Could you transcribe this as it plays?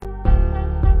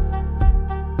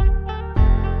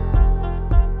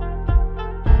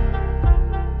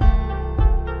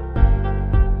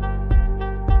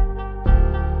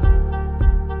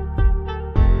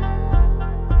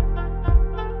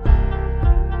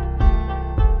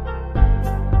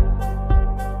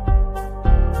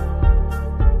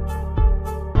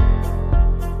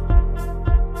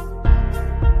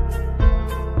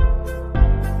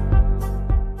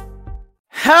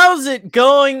How's it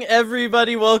going,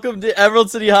 everybody? Welcome to Emerald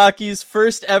City Hockey's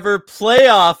first ever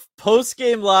playoff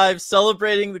post-game live,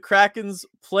 celebrating the Kraken's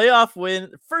playoff win.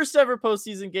 First ever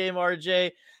postseason game,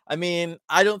 RJ. I mean,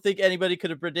 I don't think anybody could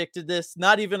have predicted this.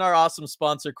 Not even our awesome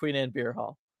sponsor, Queen Anne Beer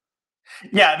Hall.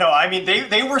 Yeah, no, I mean,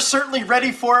 they were certainly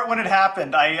ready for it when it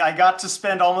happened. I got to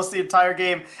spend almost the entire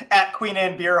game at Queen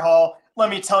Anne Beer Hall. Let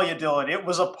me tell you, Dylan, it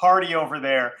was a party over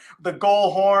there. The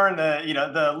goal horn,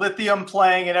 the lithium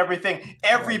playing and everything,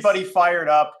 everybody fired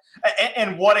up.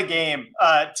 And what a game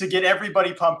to get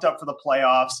everybody pumped up for the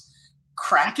playoffs.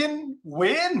 Kraken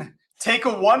win. Take a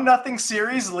 1-0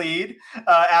 series lead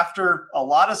after a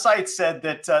lot of sites said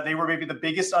that they were maybe the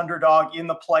biggest underdog in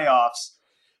the playoffs.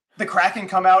 The Kraken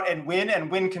come out and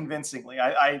win convincingly.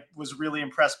 I was really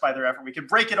impressed by their effort. We can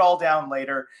break it all down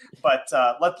later, but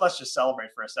let's just celebrate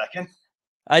for a second.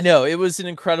 I know, it was an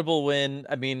incredible win.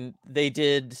 I mean, they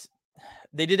did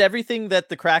everything that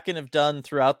the Kraken have done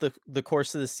throughout the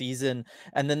course of the season,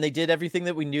 and then they did everything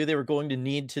that we knew they were going to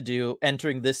need to do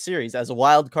entering this series. As a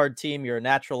wild card team, you're a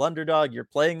natural underdog, you're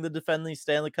playing the defending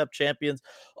Stanley Cup champions,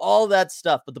 all that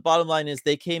stuff. But the bottom line is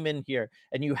they came in here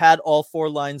and you had all four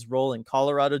lines rolling.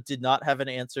 Colorado did not have an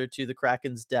answer to the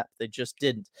Kraken's depth. They just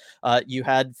didn't. You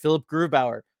had Philip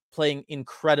Grubauer playing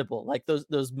incredible, like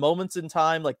those moments in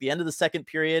time, like the end of the second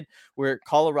period where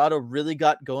Colorado really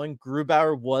got going.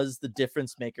 Grubauer was the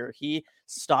difference maker. He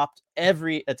stopped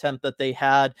every attempt that they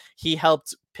had. He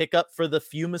helped pick up for the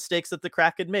few mistakes that the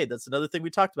Kraken made. That's another thing we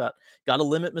talked about. Got to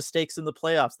limit mistakes in the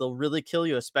playoffs. They'll really kill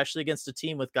you, especially against a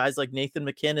team with guys like Nathan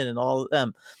McKinnon and all of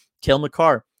them. Cale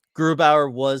Makar. Grubauer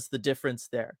was the difference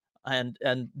there. And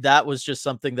that was just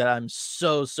something that I'm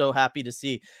so happy to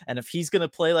see. And if he's going to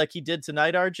play like he did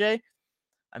tonight, RJ,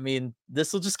 I mean,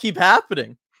 this will just keep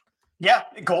happening. Yeah,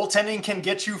 goaltending can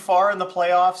get you far in the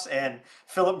playoffs, and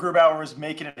Philip Grubauer was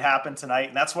making it happen tonight.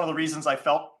 And that's one of the reasons I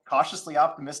felt cautiously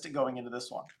optimistic going into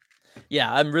this one.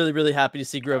 Yeah, I'm really happy to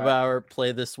see Grubauer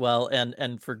play this well,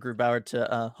 and for Grubauer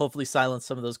to hopefully silence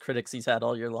some of those critics he's had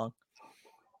all year long.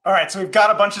 All right, so we've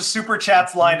got a bunch of super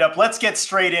chats lined up. Let's get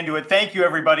straight into it. Thank you,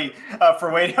 everybody,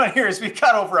 for waiting on here. As we've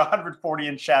got over 140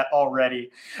 in chat already.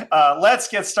 Let's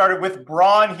get started with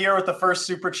Braun here with the first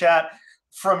super chat.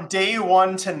 From day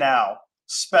one to now,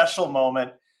 special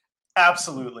moment.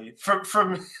 Absolutely.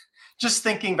 From just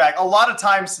thinking back, a lot of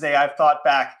times today I've thought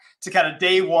back to kind of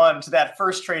day one, to that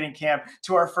first training camp,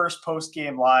 to our first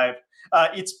post-game live.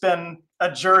 It's been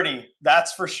a journey,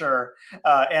 that's for sure.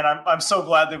 And I'm so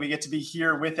glad that we get to be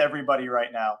here with everybody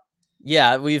right now.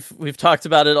 Yeah, we've talked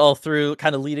about it all through,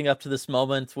 kind of leading up to this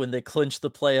moment when they clinched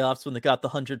the playoffs, when they got the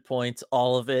 100 points,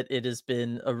 all of it. It has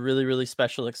been a really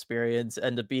special experience.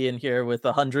 And to be in here with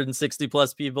 160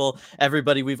 plus people,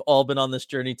 everybody, we've all been on this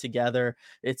journey together.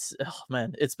 It's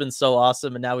been so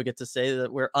awesome. And now we get to say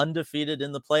that we're undefeated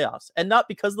in the playoffs, and not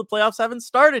because the playoffs haven't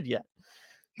started yet.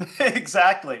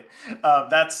 Exactly.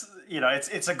 That's,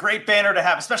 it's a great banner to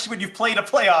have, especially when you've played a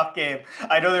playoff game.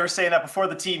 I know they were saying that before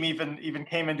the team even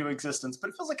came into existence, but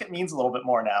it feels like it means a little bit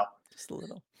more now. Just a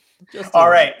little. All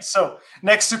right. So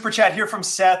next super chat here from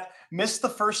Seth. Missed the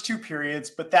first two periods,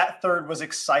 but that third was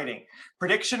exciting.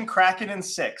 Prediction: Kraken in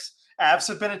 6. Avs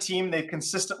have been a team they've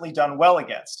consistently done well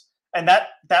against. And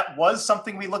that was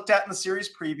something we looked at in the series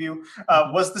preview,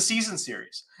 was the season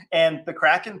series. And the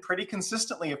Kraken pretty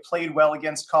consistently have played well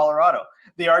against Colorado.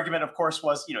 The argument, of course,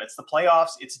 was, it's the playoffs.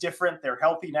 It's different. They're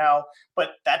healthy now.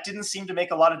 But that didn't seem to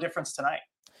make a lot of difference tonight.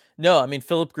 No, I mean,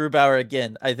 Philip Grubauer,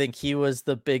 again, I think he was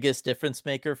the biggest difference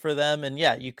maker for them. And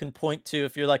yeah, you can point to,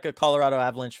 if you're like a Colorado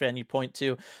Avalanche fan, you point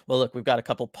to, well, look, we've got a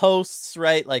couple posts,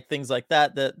 right? Like things like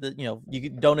that you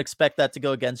don't expect that to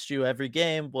go against you every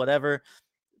game, whatever.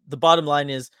 The bottom line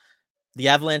is the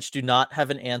Avalanche do not have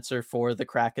an answer for the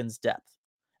Kraken's depth.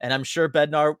 And I'm sure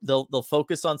Bednar, they'll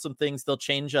focus on some things. They'll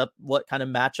change up what kind of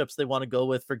matchups they want to go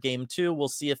with for game 2. We'll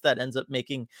see if that ends up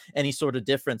making any sort of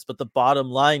difference. But the bottom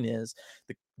line is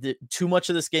too much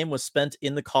of this game was spent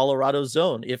in the Colorado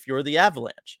zone if you're the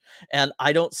Avalanche. And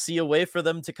I don't see a way for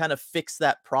them to kind of fix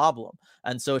that problem.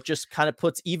 And so it just kind of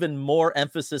puts even more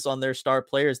emphasis on their star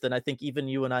players than I think even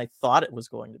you and I thought it was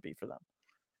going to be for them.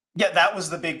 Yeah, that was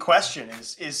the big question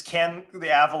is can the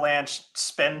Avalanche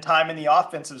spend time in the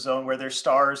offensive zone where their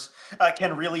stars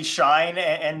can really shine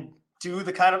and make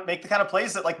the kind of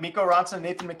plays that like Mikko Rantanen and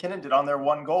Nathan McKinnon did on their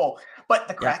one goal. But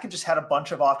the Kraken just had a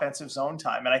bunch of offensive zone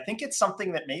time. And I think it's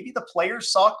something that maybe the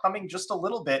players saw coming just a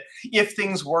little bit if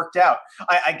things worked out.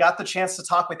 I got the chance to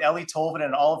talk with Eeli Tolvanen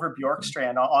and Oliver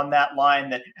Bjorkstrand on that line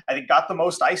that I think got the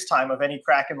most ice time of any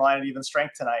Kraken line at even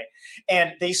strength tonight.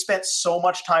 And they spent so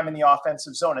much time in the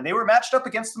offensive zone. And they were matched up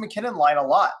against the McKinnon line a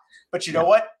lot. But you know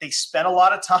what? They spent a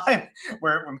lot of time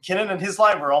where McKinnon and his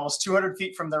line were almost 200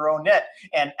 feet from their own net.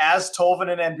 And as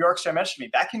Tolvanen and Bjorkstrand mentioned to me,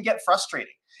 that can get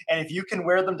frustrating. And if you can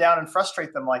wear them down and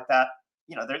frustrate them like that,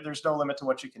 there's no limit to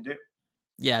what you can do.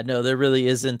 Yeah, no, there really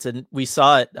isn't. And we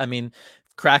saw it. I mean,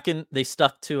 Kraken, they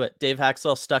stuck to it. Dave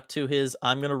Haxall stuck to his,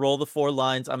 I'm going to roll the 4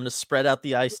 lines. I'm going to spread out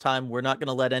the ice time. We're not going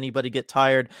to let anybody get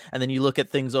tired. And then you look at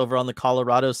things over on the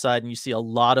Colorado side and you see a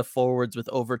lot of forwards with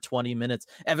over 20 minutes.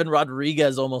 Evan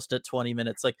Rodriguez almost at 20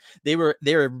 minutes. Like they were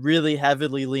really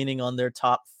heavily leaning on their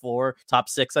top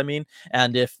 6, I mean.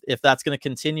 And if that's going to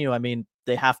continue, I mean,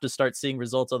 they have to start seeing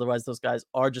results. Otherwise, those guys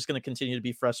are just going to continue to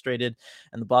be frustrated.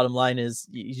 And the bottom line is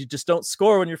you just don't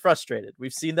score when you're frustrated.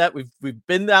 We've seen that. We've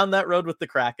been down that road with the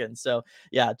Kraken. So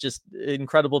yeah, just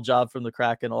incredible job from the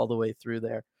Kraken all the way through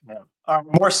there. Yeah.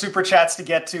 More super chats to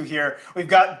get to here. We've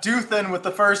got Duthan with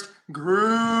the first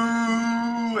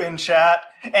Groo in chat.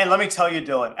 And let me tell you,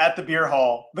 Dylan, at the beer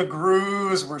hall, the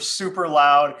Groos were super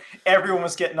loud. Everyone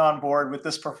was getting on board with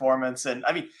this performance. And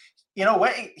I mean, you know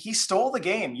what? He stole the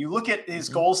game. You look at his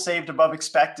goals saved above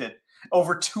expected,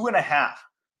 over 2.5.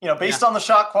 Based on the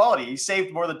shot quality, he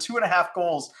saved more than 2.5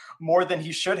 goals more than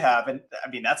he should have. And I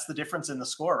mean, that's the difference in the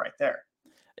score right there.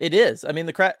 It is. I mean,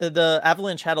 the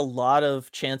Avalanche had a lot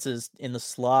of chances in the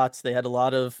slots. They had a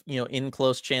lot of, in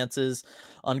close chances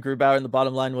on Grubauer. And the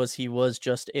bottom line was he was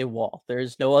just a wall.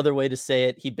 There's no other way to say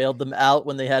it. He bailed them out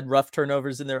when they had rough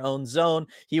turnovers in their own zone.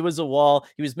 He was a wall.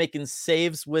 He was making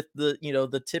saves with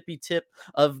the tippy tip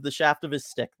of the shaft of his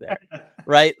stick there,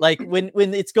 right? Like when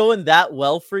it's going that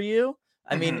well for you,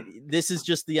 I mean, this is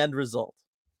just the end result.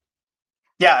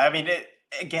 Yeah. I mean,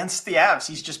 against the Avs,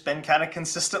 he's just been kind of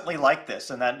consistently like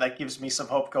this, and that gives me some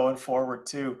hope going forward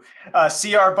too.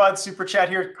 CR Bud super chat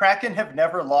here. Kraken have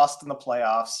never lost in the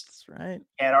playoffs. That's right.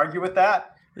 Can't argue with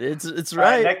that. It's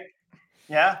right. Nick,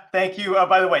 yeah. Thank you.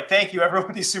 By the way, thank you everyone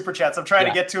with these super chats. I'm trying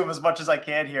to get to them as much as I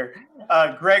can here.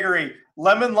 Gregory,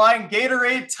 lemon lime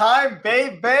Gatorade time,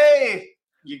 baby.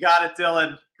 You got it,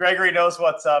 Dylan. Gregory knows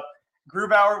what's up.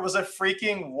 Grubauer was a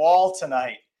freaking wall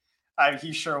tonight.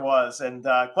 He sure was. And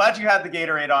glad you had the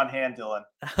Gatorade on hand, Dylan.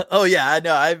 Oh yeah, I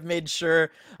know. I've made sure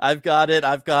I've got it.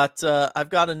 I've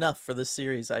got enough for this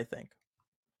series, I think.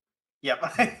 Yep,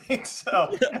 I think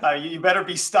so. You better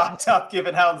be stocked up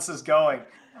given how this is going.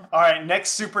 All right,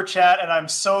 next super chat. And I'm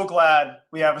so glad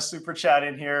we have a super chat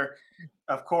in here.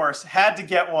 Of course, had to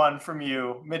get one from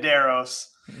you, Medeiros.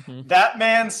 That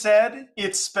man said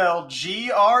it's spelled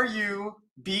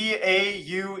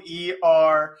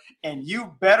Grubauer, and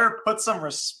you better put some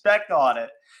respect on it.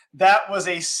 That was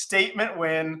a statement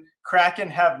win. Kraken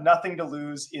have nothing to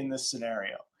lose in this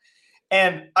scenario.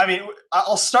 And I mean,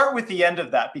 I'll start with the end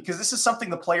of that because this is something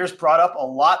the players brought up a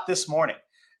lot this morning.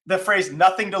 The phrase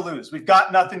nothing to lose. We've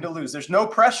got nothing to lose. There's no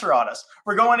pressure on us.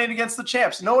 We're going in against the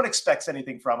champs. No one expects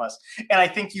anything from us. And I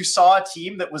think you saw a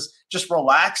team that was just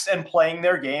relaxed and playing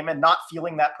their game and not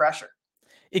feeling that pressure.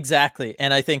 Exactly.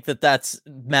 And I think that's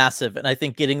massive. And I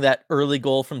think getting that early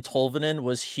goal from Tolvanen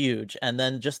was huge. And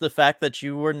then just the fact that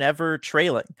you were never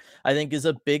trailing, I think is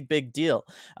a big, big deal.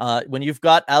 When you've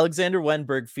got Alexander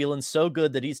Wenberg feeling so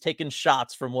good that he's taking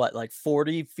shots from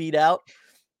 40 feet out,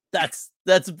 that's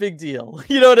a big deal.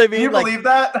 You know what I mean? Can you believe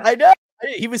that? I know.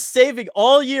 He was saving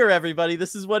all year, everybody.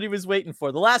 This is what he was waiting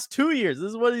for. The last 2 years, this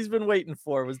is what he's been waiting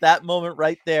for, was that moment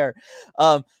right there.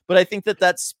 But I think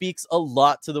that speaks a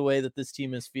lot to the way that this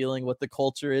team is feeling, what the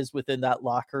culture is within that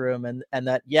locker room. And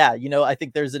that, I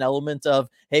think there's an element of,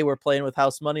 hey, we're playing with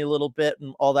house money a little bit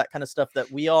and all that kind of stuff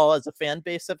that we all as a fan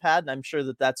base have had. And I'm sure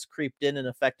that's creeped in and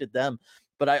affected them.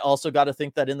 But I also got to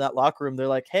think that in that locker room, they're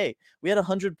like, hey, we had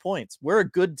 100 points. We're a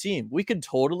good team. We can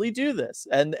totally do this.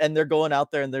 And they're going out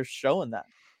there and they're showing that.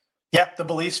 Yep, the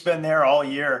belief's been there all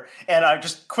year. And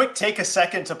just take a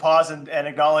second to pause and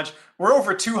acknowledge we're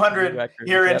over 200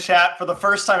 here in chat for the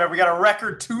first time ever. We got a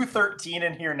record 213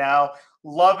 in here now.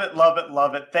 Love it, love it,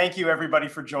 love it. Thank you, everybody,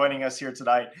 for joining us here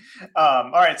tonight. All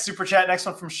right, super chat. Next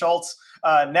one from Schultz.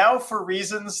 Now for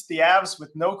reasons, the Avs with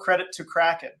no credit to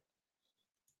Kraken.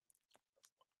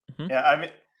 Yeah, I mean,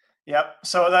 yep.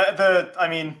 So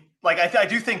I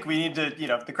do think we need to,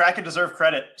 the Kraken deserve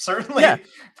credit, certainly,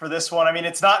 for this one. I mean,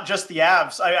 it's not just the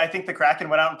Avs. I think the Kraken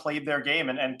went out and played their game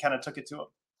and kind of took it to them.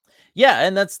 Yeah,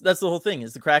 and that's the whole thing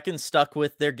is the Kraken stuck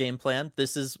with their game plan.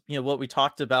 This is, what we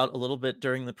talked about a little bit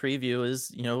during the preview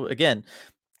is, again,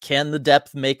 can the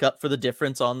depth make up for the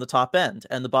difference on the top end?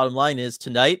 And the bottom line is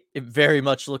tonight, it very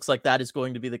much looks like that is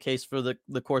going to be the case for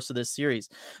the course of this series.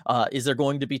 Is there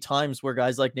going to be times where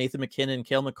guys like Nathan McKinnon,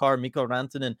 Cale Makar, Mikko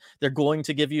Rantanen, they're going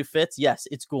to give you fits? Yes,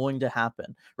 it's going to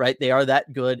happen, right? They are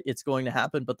that good. It's going to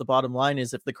happen. But the bottom line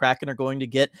is if the Kraken are going to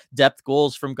get depth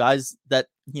goals from guys that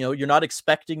You're not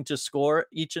expecting to score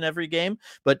each and every game,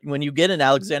 but when you get an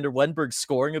Alexander Wenberg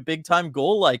scoring a big time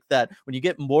goal like that, when you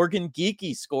get Morgan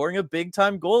Geekie scoring a big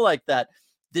time goal like that,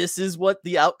 this is what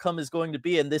the outcome is going to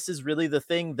be. And this is really the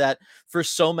thing that for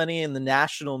so many in the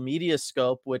national media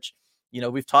scope, which,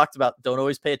 we've talked about, don't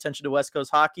always pay attention to West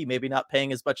Coast hockey, maybe not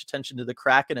paying as much attention to the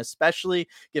Kraken, especially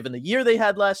given the year they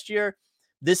had last year.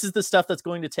 This is the stuff that's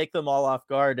going to take them all off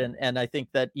guard. And I think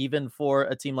that even for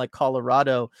a team like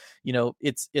Colorado,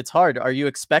 it's hard. Are you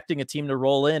expecting a team to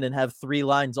roll in and have 3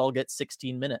 lines all get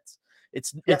 16 minutes?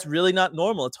 It's really not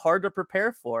normal. It's hard to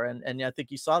prepare for. And I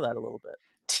think you saw that a little bit.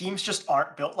 Teams just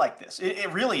aren't built like this.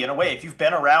 It really, in a way, if you've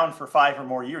been around for 5 or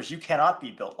more years, you cannot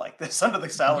be built like this under the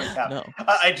salary cap. No.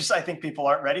 I think people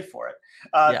aren't ready for it.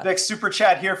 Next super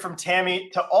chat here from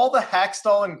Tammy. To all the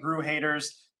Hackstall and Grew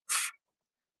haters,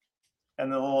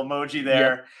 and the little emoji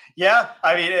there. Yep. Yeah,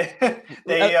 I mean,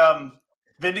 they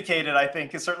vindicated, I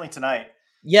think, certainly tonight.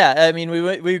 Yeah, I mean,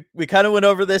 we kind of went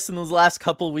over this in those last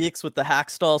couple weeks with the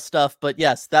Hackstall stuff, but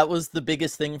yes, that was the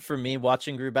biggest thing for me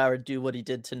watching Grubauer do what he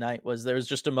did tonight. Was there was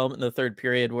just a moment in the third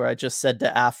period where I just said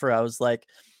to Afra, I was like,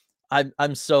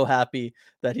 I'm so happy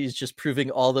that he's just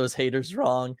proving all those haters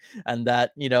wrong, and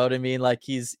that, you know what I mean? Like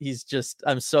he's just,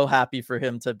 I'm so happy for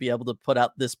him to be able to put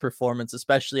out this performance,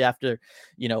 especially after,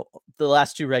 the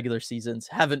last 2 regular seasons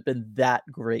haven't been that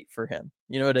great for him.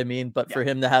 You know what I mean? But for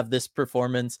him to have this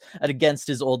performance against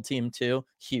his old team too,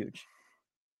 huge.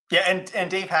 Yeah.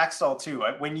 And Dave Hackstall too,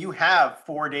 when you have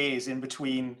 4 days in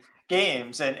between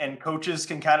games and coaches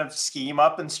can kind of scheme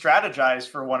up and strategize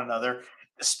for one another,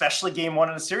 especially game 1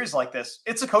 in a series like this,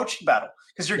 it's a coaching battle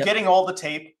because you're getting all the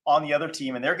tape on the other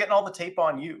team and they're getting all the tape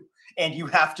on you. And you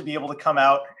have to be able to come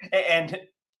out and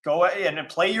go and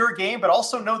play your game, but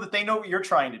also know that they know what you're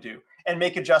trying to do and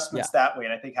make adjustments that way.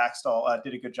 And I think Hackstall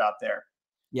did a good job there.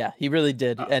 Yeah, he really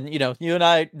did. And, you and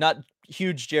I, not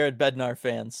huge Jared Bednar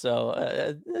fans. So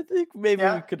I think maybe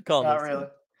we could call not this. Really.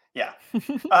 Yeah.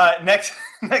 Next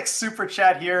super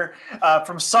chat here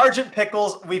from Sergeant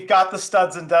Pickles. We've got the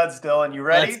studs and duds, Dylan. You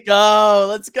ready?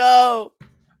 Let's go.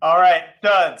 All right,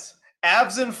 duds.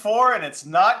 Avs in 4, and it's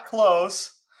not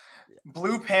close.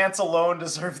 Blue Pants alone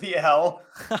deserve the L.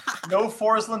 No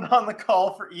Forsland on the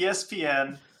call for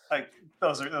ESPN. Like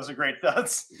those are great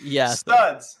duds. Yeah.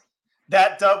 Studs.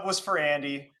 That dub was for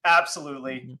Andy.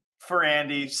 Absolutely. For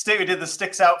Andy. We did the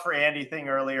sticks out for Andy thing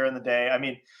earlier in the day. I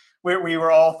mean, we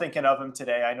were all thinking of him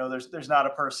today. I know there's not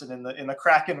a person in the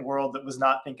Kraken world that was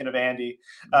not thinking of Andy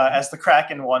as the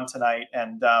Kraken won tonight.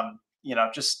 And,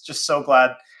 just so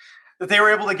glad that they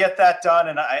were able to get that done.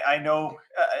 And I know,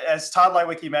 as Todd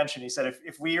Lywicki mentioned, he said,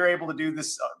 if we are able to do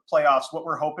this playoffs, what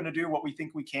we're hoping to do, what we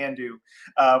think we can do,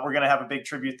 we're going to have a big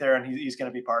tribute there, and he's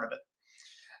going to be part of it.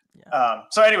 Yeah.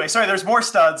 So anyway, sorry, there's more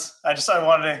studs. I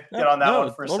wanted to get on that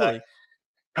one for a sec.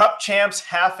 Cup champs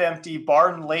half empty,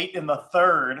 barn late in the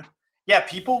third. Yeah,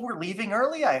 people were leaving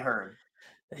early, I heard.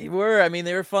 They were. I mean,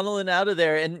 they were funneling out of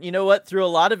there. And you know what? Through a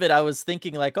lot of it, I was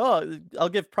thinking like, oh, I'll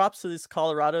give props to this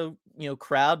Colorado,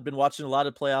 crowd. Been watching a lot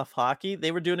of playoff hockey.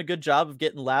 They were doing a good job of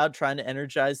getting loud, trying to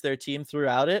energize their team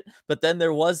throughout it. But then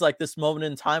there was like this moment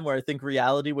in time where I think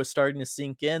reality was starting to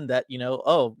sink in that,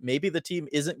 oh, maybe the team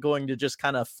isn't going to just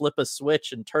kind of flip a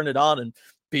switch and turn it on and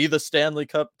be the Stanley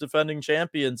Cup defending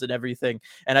champions and everything.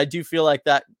 And I do feel like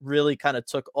that really kind of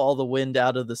took all the wind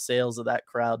out of the sails of that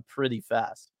crowd pretty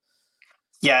fast.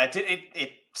 Yeah,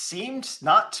 it seemed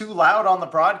not too loud on the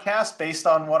broadcast based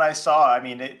on what I saw. I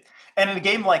mean, and in a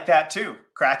game like that too,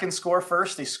 Kraken score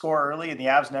first, they score early, and the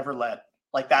Avs never led.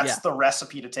 Like that's the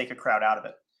recipe to take a crowd out of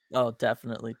it. Oh,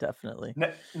 definitely.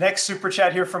 Next super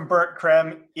chat here from Bert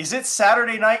Krem. Is it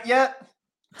Saturday night yet?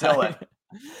 Dylan,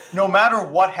 no matter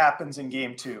what happens in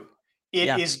game 2,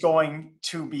 it is going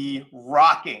to be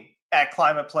rocking at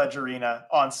Climate Pledge Arena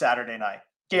on Saturday night.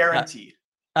 Guaranteed.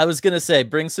 I was going to say,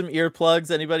 bring some earplugs.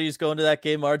 Anybody who's going to that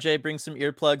game, RJ, bring some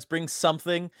earplugs, bring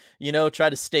something, try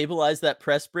to stabilize that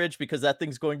press bridge because that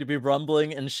thing's going to be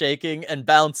rumbling and shaking and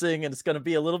bouncing, and it's going to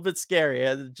be a little bit scary.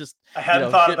 I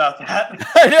hadn't thought about that.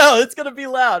 I know it's going to be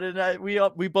loud, and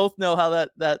we both know how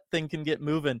that thing can get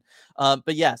moving.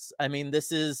 But yes, I mean,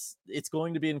 it's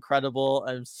going to be incredible.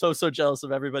 I'm so jealous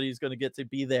of everybody who's going to get to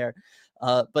be there.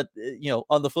 But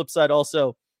on the flip side,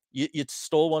 also, you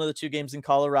stole one of the 2 games in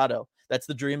Colorado. That's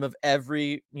the dream of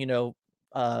every,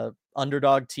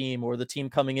 underdog team or the team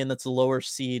coming in that's a lower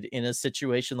seed in a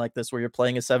situation like this where you're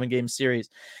playing a 7-game series.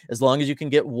 As long as you can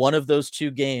get one of those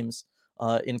 2 games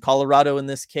in Colorado, in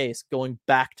this case, going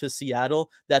back to Seattle,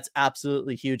 that's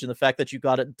absolutely huge. And the fact that you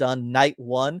got it done night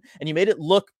 1 and you made it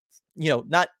look,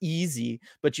 not easy,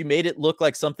 but you made it look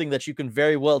like something that you can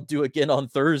very well do again on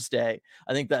Thursday.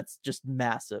 I think that's just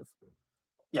massive.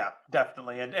 Yeah,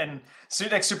 definitely. And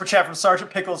next super chat from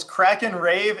Sergeant Pickles, Kraken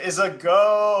Rave is a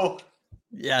go.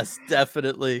 Yes,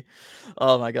 definitely.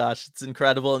 Oh my gosh, it's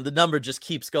incredible. And the number just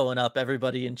keeps going up.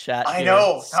 Everybody in chat I here.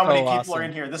 know how many So people are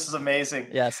in awesome. here. This is amazing.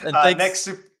 Yes. And thanks.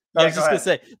 I Yeah, was go just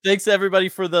gonna ahead. say thanks to everybody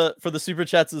for the super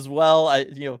chats as well.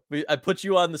 I put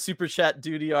you on the super chat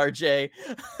duty, RJ.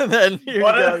 And then here you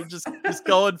go, just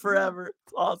going forever.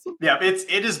 It's awesome. Yeah,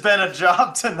 it has been a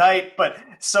job tonight, but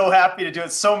so happy to do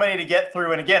it. So many to get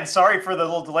through. And again, sorry for the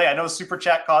little delay. I know super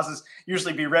chat causes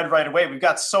usually be read right away. We've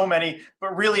got so many,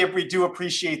 but really we do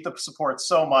appreciate the support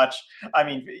so much. I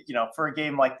mean, for a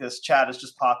game like this, chat is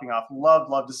just popping off.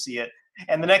 Love to see it.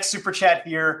 And the next super chat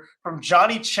here from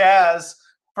Johnny Chaz.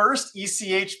 First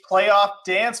ECH playoff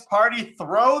dance party.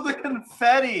 Throw the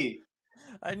confetti.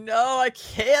 I know I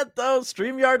can't though.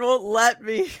 StreamYard won't let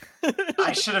me.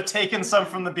 I should have taken some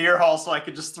from the beer hall so I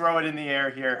could just throw it in the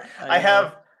air here. I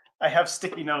have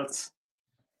sticky notes.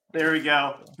 There we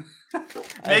go.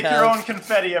 Make your own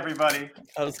confetti, everybody.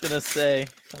 I was gonna say,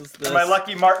 and my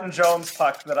lucky Martin Jones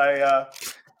puck that I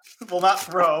will not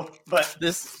throw, but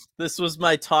this was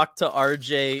my talk to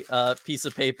RJ piece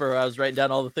of paper. I was writing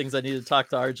down all the things I needed to talk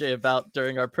to RJ about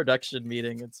during our production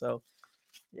meeting, and so,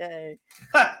 yay!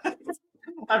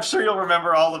 I'm sure you'll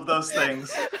remember all of those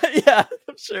things. Yeah,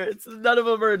 I'm sure. None of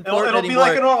them are important It'll be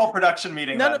like a normal production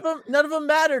meeting. None of them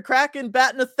matter. Kraken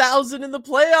batting 1,000 in the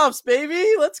playoffs,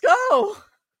 baby. Let's go.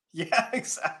 Yeah,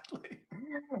 exactly.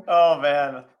 Oh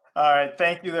man. All right.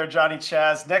 Thank you there, Johnny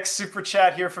Chaz. Next super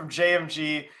chat here from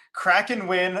JMG. Kraken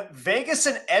win. Vegas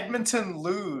and Edmonton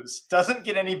lose. Doesn't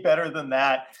get any better than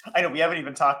that. I know we haven't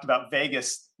even talked about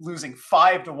Vegas losing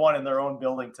 5-1 in their own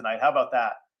building tonight. How about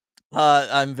that?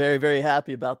 I'm very, very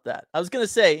happy about that. I was gonna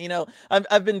say,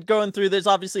 I've been going through. There's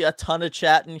obviously a ton of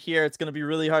chat in here. It's gonna be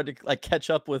really hard to catch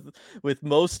up with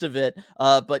most of it.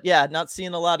 But yeah, not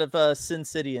seeing a lot of Sin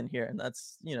City in here, and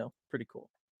that's pretty cool.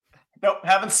 Nope,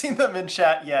 haven't seen them in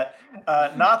chat yet.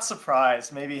 Not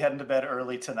surprised. Maybe heading to bed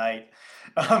early tonight.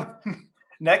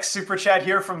 Next super chat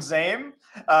here from Zame.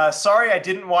 Sorry, I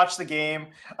didn't watch the game.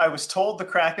 I was told the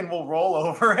Kraken will roll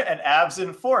over and Avs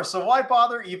in 4. So why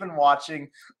bother even watching?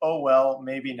 Oh, well,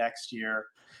 maybe next year.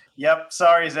 Yep.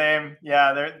 Sorry, Zame.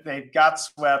 Yeah, they got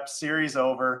swept. Series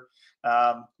over.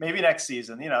 Maybe next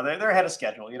season. They're ahead of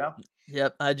schedule,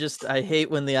 Yep. I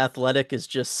hate when the Athletic is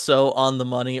just so on the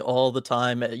money all the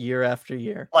time, year after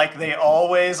year. Like they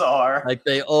always are.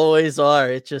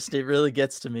 It really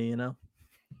gets to me,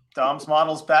 Dom's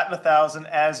models batting 1,000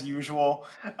 as usual.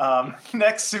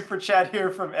 Next super chat here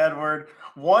from Edward.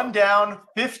 1 down,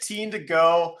 15 to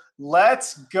go.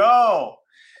 Let's go.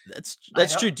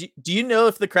 That's true. Do you know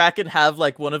if the Kraken have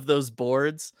one of those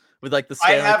boards with the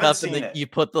Stanley Cup and you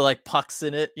put the pucks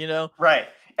in it? Right.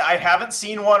 I haven't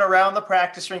seen one around the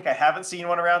practice rink. I haven't seen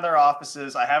one around their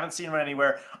offices. I haven't seen one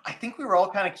anywhere. I think we were all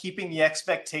kind of keeping the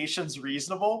expectations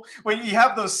reasonable. When you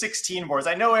have those 16 boards,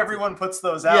 I know everyone puts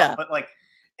those out, but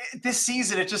this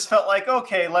season, it just felt like,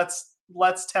 okay, let's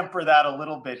temper that a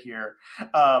little bit here.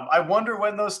 I wonder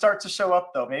when those start to show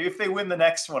up, though. Maybe if they win the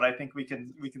next one, I think we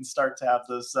can start to have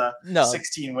those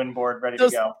 16 win board ready to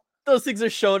go. Those things are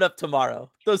showing up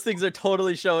tomorrow. Those things are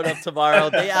totally showing up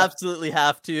tomorrow. They absolutely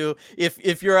have to.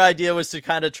 If your idea was to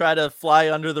kind of try to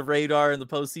fly under the radar in the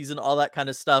postseason, all that kind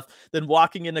of stuff, then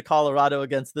walking into Colorado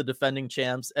against the defending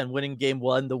champs and winning game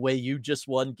 1 the way you just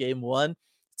won game 1,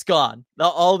 it's gone.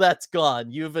 All that's gone.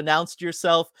 You've announced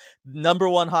yourself. Number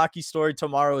 1 hockey story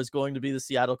tomorrow is going to be the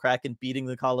Seattle Kraken beating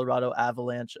the Colorado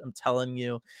Avalanche. I'm telling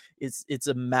you, it's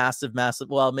a massive,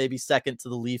 well, maybe second to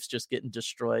the Leafs just getting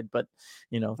destroyed. But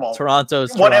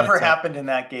Toronto's whatever happened in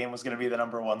that game was going to be the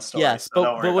number 1 story. Yes,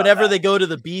 so but whenever they go to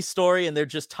the B story and they're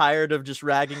just tired of just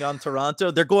ragging on Toronto,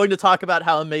 they're going to talk about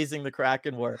how amazing the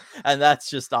Kraken were, and that's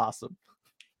just awesome.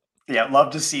 Yeah,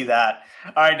 love to see that.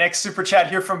 All right, next super chat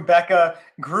here from Becca.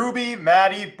 Gruby,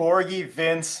 Maddie, Borgie,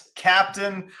 Vince,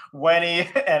 Captain, Wenny,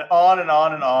 and on and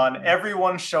on and on.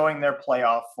 Everyone showing their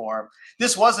playoff form.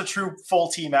 This was a true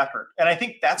full team effort. And I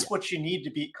think that's what you need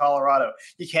to beat Colorado.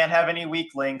 You can't have any weak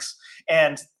links.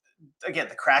 And again,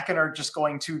 the Kraken are just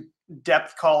going to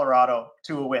depth Colorado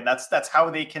to a win. That's how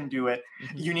they can do it.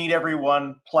 Mm-hmm. You need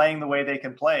everyone playing the way they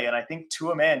can play. And I think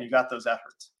to a man, you got those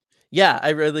efforts. Yeah, I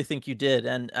really think you did.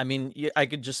 And I mean, I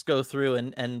could just go through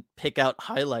and pick out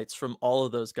highlights from all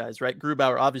of those guys, right?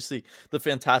 Grubauer, obviously the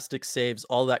fantastic saves,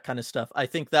 all that kind of stuff. I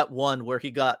think that one where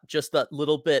he got just that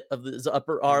little bit of his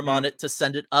upper arm on it to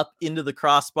send it up into the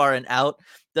crossbar and out.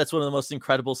 That's one of the most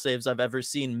incredible saves I've ever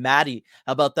seen. Maddie,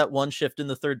 how about that one shift in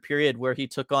the third period where he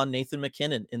took on Nathan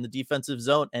MacKinnon in the defensive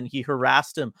zone and he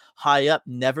harassed him high up,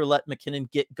 never let MacKinnon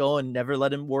get going, never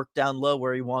let him work down low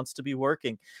where he wants to be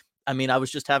working. I mean, I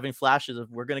was just having flashes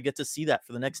of we're going to get to see that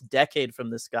for the next decade from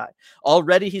this guy.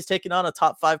 Already he's taken on a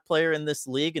top 5 player in this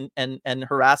league and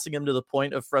harassing him to the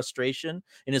point of frustration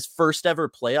in his first ever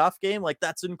playoff game. Like,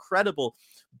 that's incredible.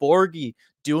 Borgie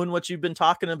doing what you've been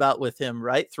talking about with him,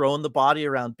 right? Throwing the body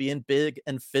around, being big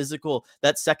and physical.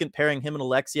 That second pairing, him and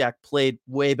Alexiak, played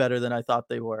way better than I thought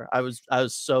they were. I was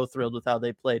so thrilled with how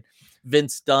they played.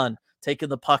 Vince Dunn taking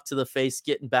the puck to the face,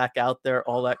 getting back out there,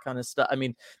 all that kind of stuff. I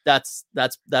mean, that's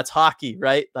hockey,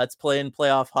 right? That's playing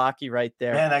playoff hockey right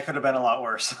there. Man, that could have been a lot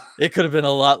worse. It could have been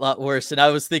a lot worse. And I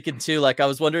was thinking too, like, I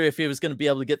was wondering if he was going to be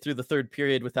able to get through the third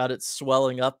period without it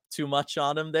swelling up too much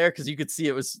on him there, because you could see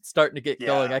it was starting to get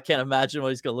going. I can't imagine what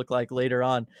he's going to look like later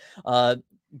on.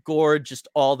 Gord, just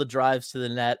all the drives to the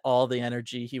net, all the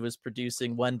energy he was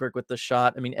producing. Wenberg with the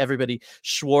shot. I mean, everybody.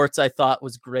 Schwartz, I thought,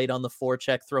 was great on the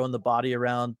forecheck, throwing the body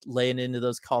around, laying into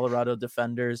those Colorado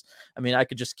defenders. I mean, I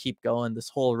could just keep going. This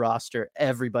whole roster,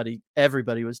 everybody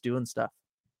was doing stuff.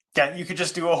 Yeah, you could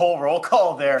just do a whole roll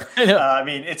call there. I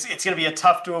mean, it's going to be a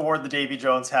tough to award the Davy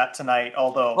Jones hat tonight,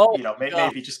 although,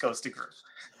 maybe it just goes to Grew.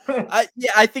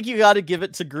 I think you got to give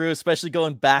it to Grew, especially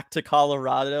going back to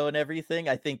Colorado and everything.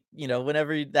 I think,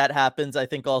 whenever that happens, I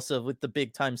think also with the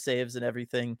big time saves and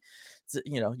everything,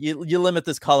 you limit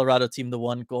this Colorado team to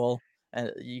 1 goal,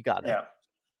 and you got it. Yeah.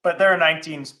 But there are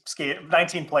 19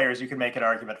 players you can make an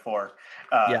argument for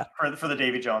the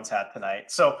Davy Jones hat tonight.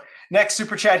 So next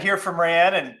super chat here from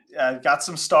Rayanne, and got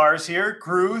some stars here.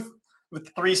 Grew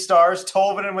with 3 stars,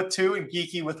 Tolvanen with 2, and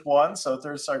Geeky with 1. So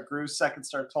third star Grew, second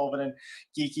star Tolvanen,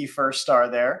 Geeky first star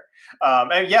there.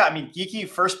 And yeah, I mean, Geeky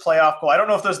first playoff goal. I don't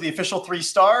know if those are the official 3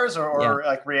 stars or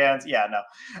like Rianne's. Yeah, no,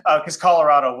 because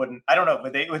Colorado wouldn't. I don't know.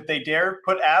 Would they dare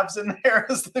put Avs in there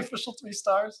as the official 3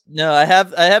 stars? No, I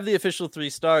have the official 3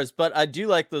 stars, but I do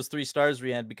like those 3 stars,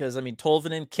 Rianne, because I mean,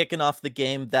 Tolvanen kicking off the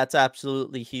game, that's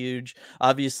absolutely huge.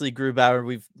 Obviously, Grubauer,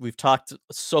 we've talked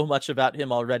so much about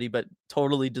him already, but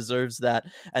totally deserves that.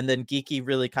 And then Geeky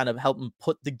really kind of helped him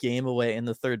put the game away in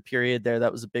the third period there.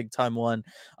 That was a big time one.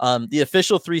 The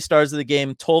official 3 stars of the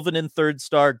game: Tolvanen 3rd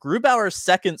star, Grubauer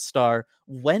 2nd star,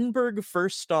 Wenberg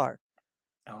 1st star.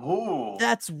 Oh,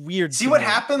 that's weird. See what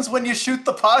happens when you shoot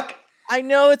the puck? I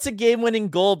know it's a game-winning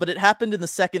goal, but it happened in the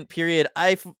second period.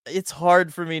 It's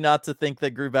hard for me not to think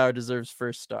that Grubauer deserves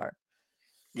 1st star.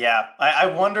 Yeah, I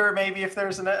wonder maybe if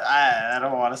there's I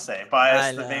don't want to say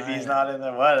biased that maybe he's not in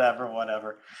there.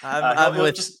 Whatever.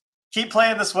 He'll just keep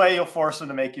playing this way. You'll force him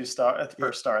to make you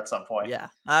first star at some point. Yeah,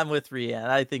 I'm with Rianne.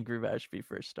 I think Grubauer should be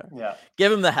 1st star. Yeah,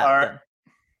 give him the hat. Then.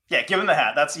 Yeah, give him the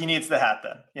hat. He needs the hat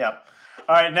then. Yeah.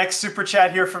 All right, next super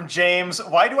chat here from James.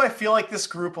 Why do I feel like this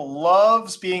group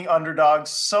loves being underdogs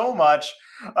so much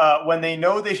when they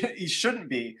know they shouldn't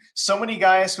be? So many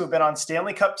guys who have been on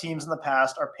Stanley Cup teams in the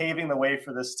past are paving the way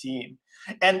for this team.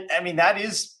 And I mean, that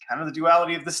is kind of the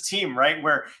duality of this team, right?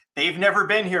 Where they've never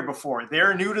been here before.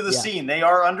 They're new to the scene. They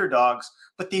are underdogs,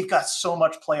 but they've got so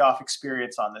much playoff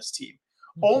experience on this team.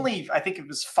 Only, I think it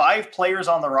was 5 players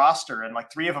on the roster, and like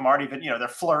 3 of them aren't even, they're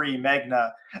Fleury,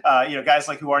 Magna, guys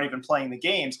like who aren't even playing the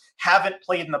games, haven't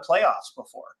played in the playoffs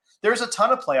before. There's a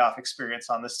ton of playoff experience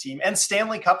on this team, and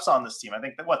Stanley Cups on this team. I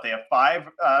think that they have 5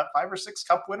 or 6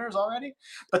 Cup winners already,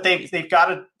 but they've got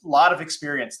a lot of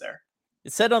experience there.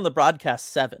 It said on the broadcast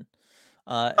 7.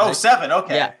 7.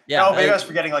 Okay. Yeah. Oh, maybe I was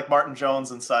forgetting like Martin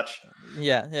Jones and such.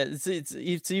 Yeah.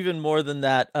 It's even more than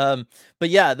that. But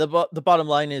yeah, the bottom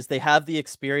line is they have the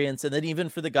experience, and then even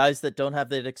for the guys that don't have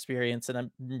that experience, and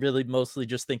I'm really mostly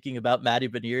just thinking about Matty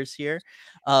Beniers here,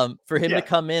 for him to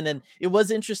come in, and it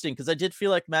was interesting because I did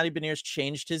feel like Matty Beniers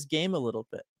changed his game a little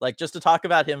bit. Like, just to talk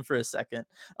about him for a second.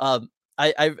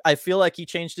 I feel like he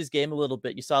changed his game a little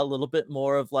bit. You saw a little bit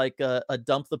more of like a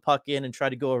dump the puck in and try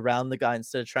to go around the guy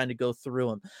instead of trying to go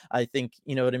through him. I think,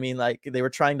 you know what I mean? Like, they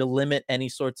were trying to limit any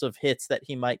sorts of hits that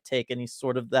he might take, any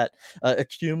sort of that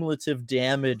accumulative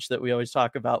damage that we always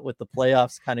talk about with the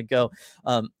playoffs kind of go.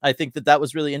 I think that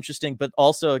was really interesting, but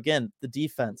also, again, the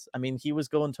defense. I mean, he was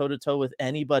going toe to toe with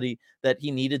anybody that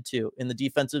he needed to in the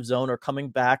defensive zone, or coming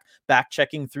back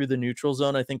checking through the neutral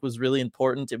zone. I think was really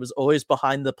important. It was always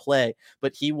behind the play,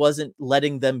 but he wasn't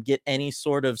letting them get any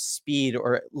sort of speed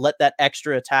or let that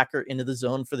extra attacker into the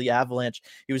zone for the Avalanche.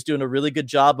 He was doing a really good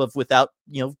job of, without,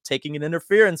 taking an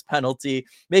interference penalty,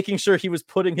 making sure he was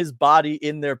putting his body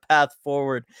in their path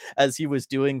forward as he was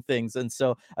doing things. And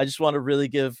so I just want to really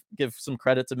give some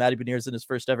credit to Matty Beniers in his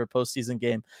first ever postseason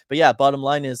game. But yeah, bottom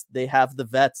line is they have the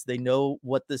vets. They know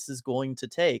what this is going to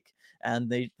take, and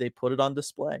they put it on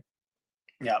display.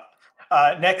 Yeah.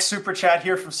 Next super chat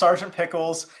here from Sergeant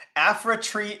Pickles. Afra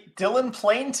treat, Dylan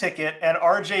plane ticket, and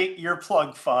RJ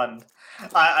earplug fund.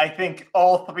 I think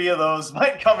all three of those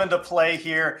might come into play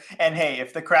here. And hey,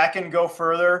 if the Kraken go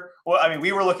further, well, I mean,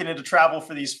 we were looking into travel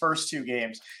for these first two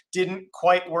games. Didn't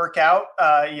quite work out.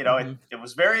 It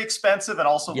was very expensive, and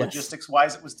also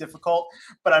logistics-wise, it was difficult.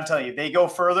 But I'm telling you, they go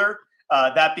further,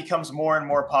 that becomes more and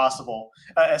more possible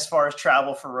as far as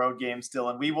travel for road games,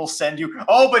 Dylan. We will send you.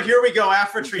 Oh, but here we go.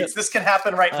 After treats. This can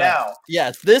happen right now.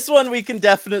 Yes, this one we can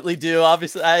definitely do.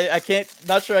 Obviously, I can't.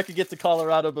 Not sure I could get to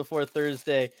Colorado before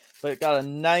Thursday, but got a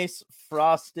nice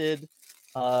frosted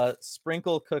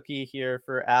sprinkle cookie here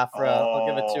for Afra. I'll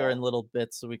give it to her in little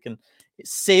bits so we can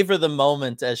savor the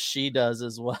moment as she does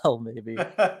as well. Maybe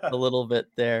a little bit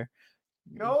there.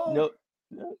 No.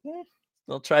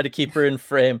 I'll try to keep her in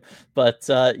frame, but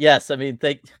yes, I mean,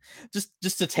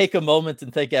 just to take a moment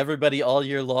and thank everybody all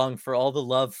year long for all the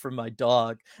love from my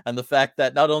dog, and the fact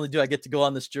that not only do I get to go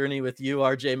on this journey with you,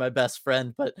 RJ, my best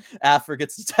friend, but Afra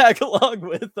gets to tag along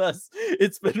with us.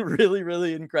 It's been really,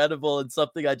 really incredible and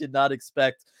something I did not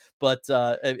expect, but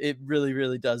it really,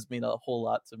 really does mean a whole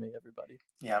lot to me, everybody.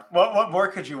 Yeah, what more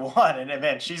could you want? And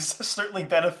man, she's certainly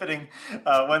benefiting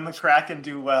when the Kraken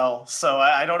do well. So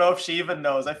I don't know if she even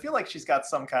knows. I feel like she's got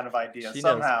some kind of idea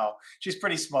somehow. She's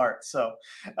pretty smart. So,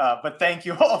 but thank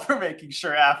you all for making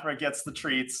sure Afra gets the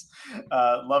treats.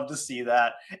 Love to see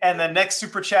that. And then next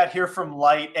super chat here from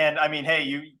Light. And I mean,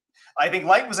 hey, I think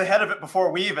Light was ahead of it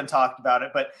before we even talked about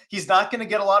it, but he's not going to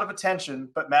get a lot of attention.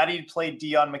 But Matty played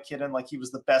Dion McKinnon like he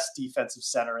was the best defensive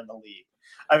center in the league.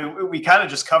 I mean, we kind of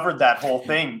just covered that whole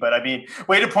thing, but I mean,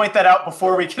 way to point that out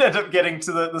before we can end up getting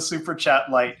to the super chat,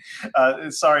 Light.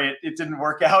 Sorry, it didn't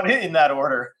work out in that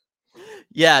order.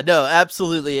 Yeah, no,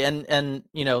 absolutely. And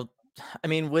you know, I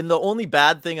mean, when the only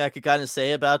bad thing I could kind of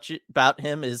say about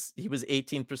him is he was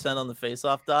 18% on the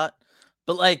faceoff dot,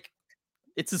 but like,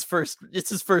 it's his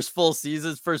first full season,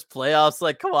 his first playoffs.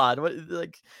 Like, come on,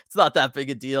 it's not that big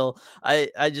a deal.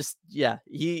 I just, yeah,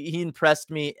 he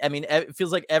impressed me. I mean, it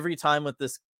feels like every time with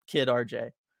this kid,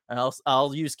 RJ, and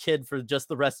I'll use kid for just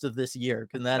the rest of this year,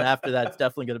 and then after that, it's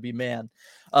definitely going to be man.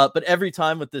 But every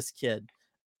time with this kid,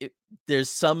 there's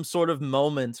some sort of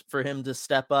moment for him to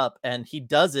step up, and he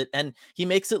does it, and he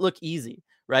makes it look easy.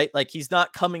 Right? Like, he's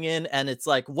not coming in and it's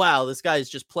like, wow, this guy is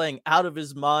just playing out of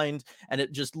his mind. And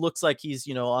it just looks like he's,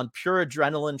 on pure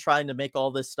adrenaline trying to make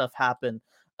all this stuff happen.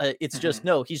 It's just,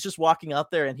 no, he's just walking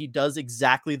out there and he does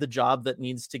exactly the job that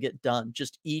needs to get done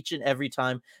just each and every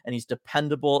time. And he's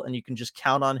dependable and you can just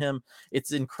count on him.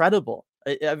 It's incredible.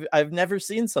 I've never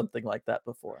seen something like that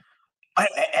before.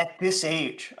 At this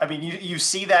age, I mean, you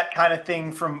see that kind of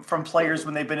thing from players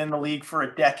when they've been in the league for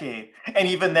a decade, and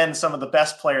even then, some of the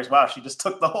best players. Wow, she just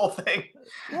took the whole thing.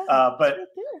 Yeah, but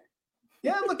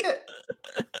yeah, look at.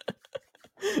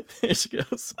 There she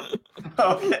goes.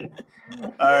 Okay,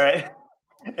 all right.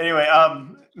 Anyway,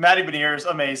 Maddie Beniers,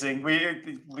 amazing.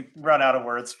 We run out of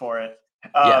words for it.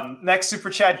 Next super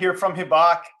chat here from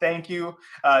Hibak. Thank you.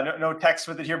 No text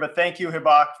with it here, but thank you,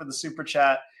 Hibak, for the super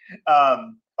chat.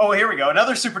 Oh, here we go.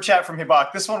 Another super chat from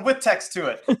Hibak. This one with text to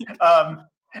it.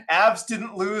 Avs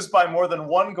didn't lose by more than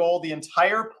one goal the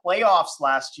entire playoffs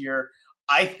last year.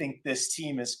 I think this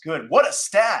team is good. What a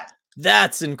stat.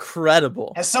 That's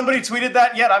incredible. Has somebody tweeted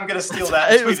that yet? I'm going to steal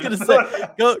that. I was going to say,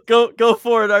 go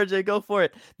for it, RJ. Go for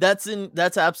it. That's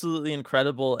absolutely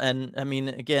incredible. And I mean,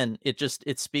 again,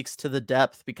 it speaks to the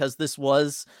depth, because this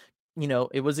was,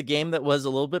 it was a game that was a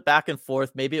little bit back and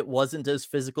forth. Maybe it wasn't as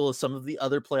physical as some of the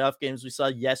other playoff games we saw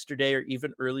yesterday or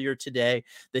even earlier today.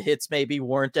 The hits maybe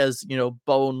weren't as,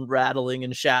 bone rattling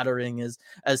and shattering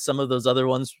as some of those other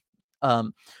ones.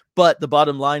 But the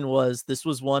bottom line was, this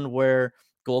was one where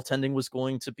goaltending was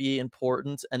going to be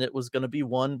important, and it was going to be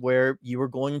one where you were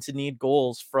going to need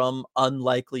goals from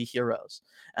unlikely heroes.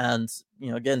 And,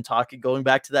 again, going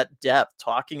back to that depth,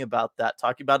 talking about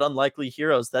unlikely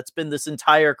heroes, that's been this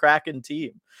entire Kraken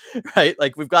team, right?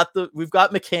 Like, we've got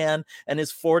McCann and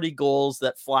his 40 goals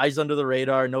that flies under the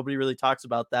radar. Nobody really talks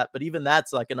about that, but even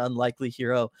that's like an unlikely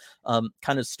hero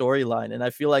kind of storyline. And I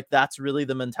feel like that's really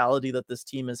the mentality that this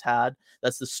team has had.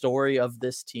 That's the story of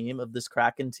this team, of this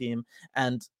Kraken team.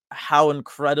 And how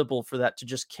incredible for that to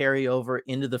just carry over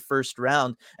into the first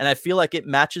round. And I feel like it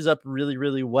matches up really,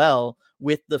 really well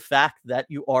with the fact that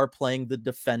you are playing the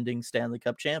defending Stanley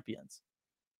Cup champions.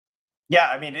 Yeah,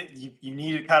 I mean, you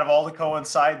needed kind of all to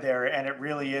coincide there, and it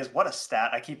really is. What a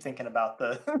stat. I keep thinking about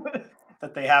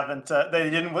that they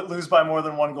didn't lose by more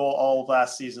than one goal all of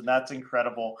last season. That's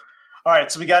incredible. All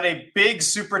right, so we got a big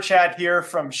super chat here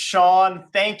from Sean.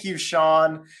 Thank you,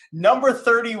 Sean. Number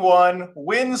 31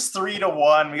 wins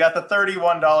 3-1. We got the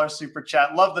 $31 super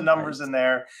chat. Love the numbers in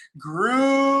there.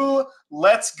 Grew,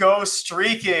 let's go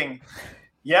streaking.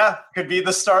 Yeah, could be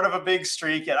the start of a big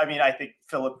streak. I mean, I think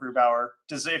Philip Grubauer,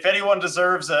 if anyone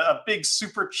deserves a big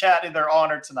super chat in their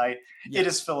honor tonight, It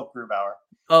is Philip Grubauer.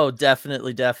 Oh,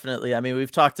 definitely, definitely. I mean,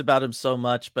 we've talked about him so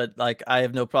much, but like I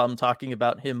have no problem talking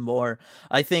about him more.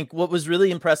 I think what was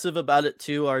really impressive about it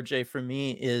too, RJ, for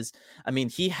me is, I mean,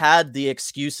 he had the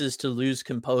excuses to lose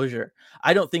composure.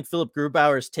 I don't think Philip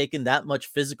Grubauer has taken that much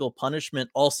physical punishment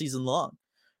all season long.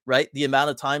 Right? The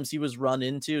amount of times he was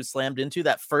slammed into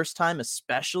that first time,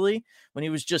 especially when he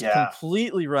was just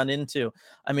completely run into.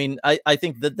 I mean, I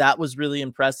think that was really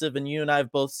impressive. And you and I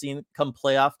have both seen come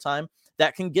playoff time,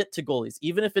 that can get to goalies,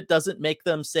 even if it doesn't make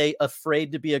them, say,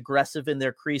 afraid to be aggressive in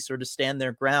their crease or to stand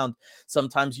their ground.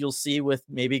 Sometimes you'll see with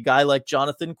maybe a guy like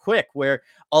Jonathan Quick, where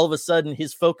all of a sudden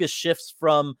his focus shifts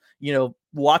from,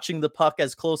 watching the puck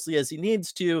as closely as he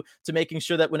needs to making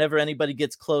sure that whenever anybody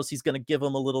gets close, he's going to give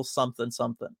them a little something,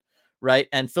 right?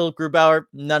 And Philip Grubauer,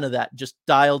 none of that, just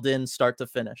dialed in start to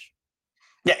finish.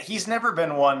 Yeah, he's never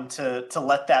been one to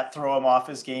let that throw him off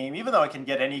his game, even though it can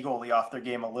get any goalie off their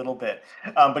game a little bit.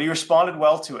 But he responded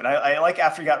well to it. I like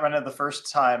after he got run into the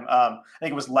first time, I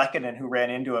think it was Lehkonen who ran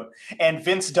into him. And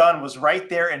Vince Dunn was right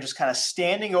there and just kind of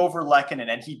standing over Lehkonen.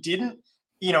 And he didn't,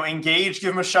 engage,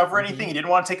 give him a shove or anything. He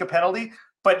didn't want to take a penalty.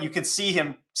 But you could see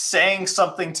him saying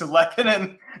something to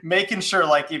Lehkonen, making sure,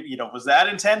 like, was that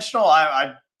intentional?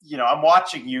 I'm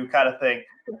watching you kind of thing.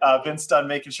 Vince Dunn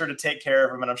making sure to take care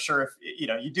of him. And I'm sure if,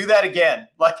 you do that again,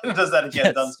 Lehkonen does that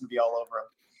again, Dunn's going to be all over him.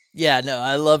 Yeah, no,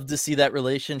 I love to see that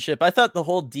relationship. I thought the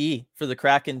whole D for the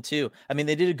Kraken too. I mean,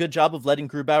 they did a good job of letting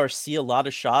Grubauer see a lot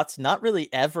of shots. Not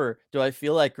really ever do I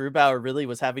feel like Grubauer really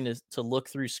was having to look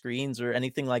through screens or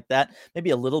anything like that.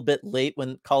 Maybe a little bit late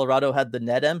when Colorado had the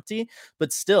net empty,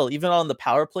 but still, even on the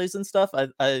power plays and stuff,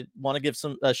 I want to give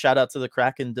a shout out to the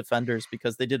Kraken defenders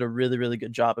because they did a really, really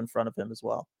good job in front of him as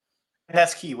well. And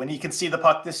that's key. When he can see the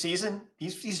puck this season,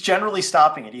 he's generally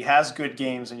stopping it. He has good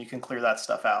games and you can clear that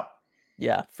stuff out.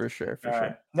 Yeah, for sure.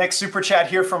 Right. Next super chat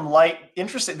here from Light.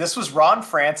 Interesting. This was Ron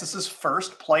Francis's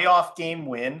first playoff game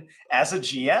win as a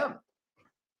GM.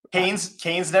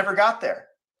 Canes never got there.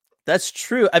 That's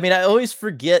true. I mean, I always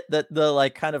forget that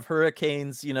the kind of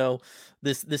Hurricanes,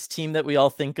 this team that we all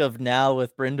think of now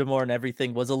with Brind'Amour and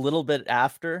everything was a little bit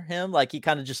after him. Like he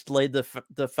kind of just laid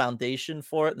the foundation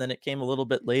for it, and then it came a little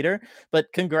bit later.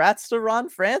 But congrats to Ron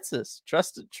Francis.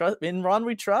 Trust in Ron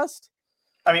we trust.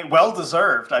 I mean,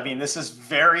 well-deserved. I mean, this is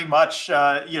very much,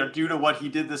 due to what he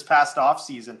did this past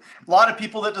offseason. A lot of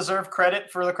people that deserve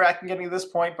credit for the Kraken getting to this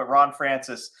point, but Ron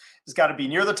Francis has got to be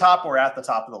near the top or at the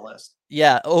top of the list.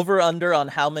 Yeah, over under on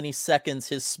how many seconds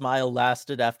his smile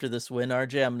lasted after this win,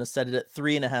 RJ. I'm going to set it at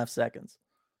 3.5 seconds.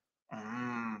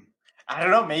 I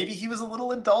don't know. Maybe he was a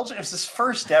little indulgent. It was his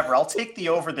first ever. I'll take the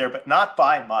over there, but not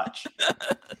by much.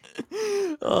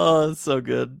 Oh, it's so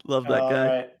good. Love that guy.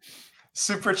 Right.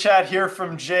 Super chat here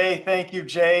from Jay. Thank you,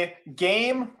 Jay.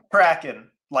 Game Kraken.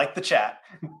 Like the chat.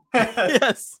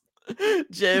 Yes.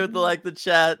 Jay with the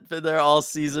chat. Been there all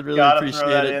season. Really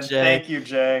appreciate it, Jay. Thank you,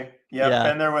 Jay. Yep,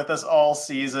 been there with us all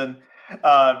season.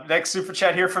 Next super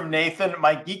chat here from Nathan.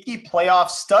 My geeky playoff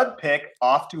stud pick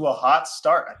off to a hot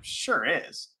start. I'm sure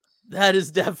is. That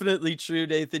is definitely true,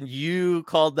 Nathan. You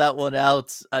called that one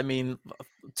out. I mean,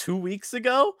 2 weeks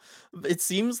ago, it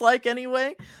seems like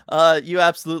anyway. You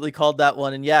absolutely called that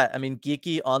one. And yeah, I mean,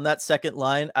 Geeky on that second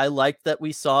line. I liked that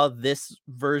we saw this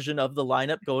version of the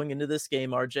lineup going into this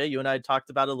game, RJ. You and I talked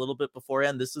about it a little bit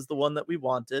beforehand. This is the one that we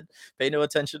wanted. Pay no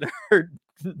attention to her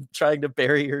trying to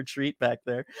bury her treat back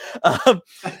there.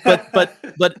 But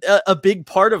a big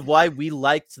part of why we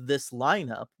liked this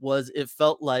lineup was it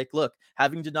felt like, look,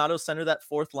 having Donato center that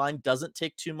fourth line doesn't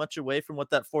take too much away from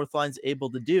what that fourth line's able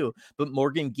to do. But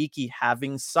Morgan Geeky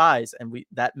having size, and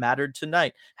that mattered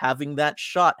tonight, having that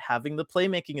shot, having the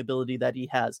playmaking ability that he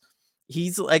has.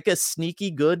 He's like a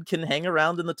sneaky good, can hang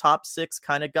around in the top six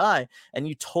kind of guy. And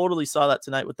you totally saw that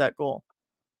tonight with that goal.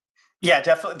 Yeah,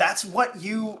 definitely. That's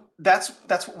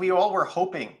what we all were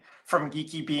hoping from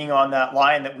Geeky being on that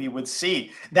line that we would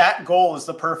see. That goal is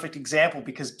the perfect example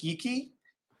because Geeky,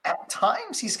 at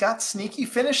times, he's got sneaky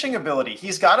finishing ability.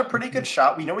 He's got a pretty good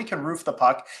shot. We know he can roof the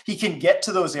puck. He can get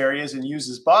to those areas and use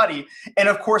his body. And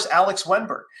of course, Alex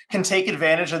Wennberg can take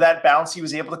advantage of that bounce he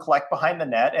was able to collect behind the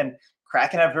net. And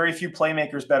Kraken have very few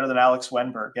playmakers better than Alex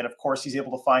Wennberg. And of course, he's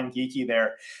able to find Geeky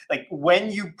there. Like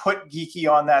when you put Geeky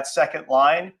on that second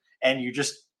line, and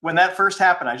when that first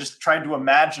happened, I just tried to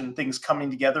imagine things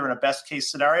coming together in a best case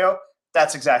scenario.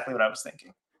 That's exactly what I was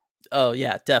thinking. Oh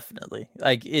yeah, definitely.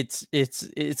 Like it's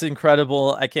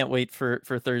incredible. I can't wait for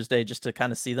Thursday just to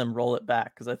kind of see them roll it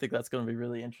back because I think that's going to be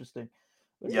really interesting.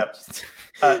 Yep.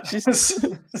 She's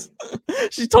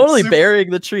she's totally Super,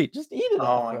 burying the treat. Just eat it oh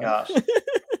up, my bro. gosh.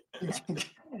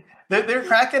 They're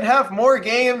Kraken have more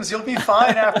games. You'll be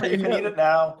fine after you can eat it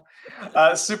now.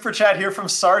 Super chat here from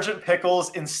Sergeant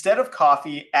Pickles. Instead of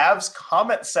coffee, Avs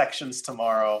comment sections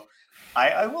tomorrow.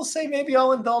 I will say maybe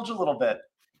I'll indulge a little bit.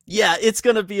 Yeah, it's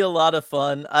gonna be a lot of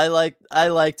fun. I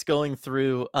liked going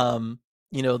through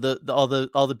you know, the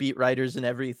all the beat writers and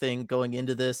everything going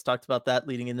into this. Talked about that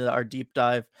leading into our deep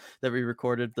dive that we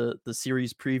recorded the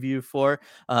series preview for.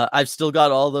 I've still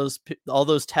got all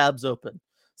those tabs open.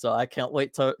 So I can't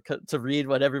wait to read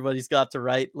what everybody's got to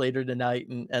write later tonight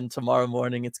and tomorrow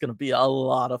morning. It's going to be a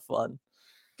lot of fun.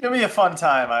 Give me a fun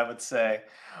time, I would say.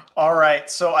 All right,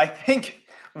 so I think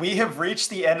we have reached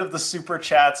the end of the super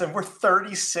chats, and we're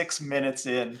 36 minutes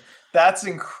in. That's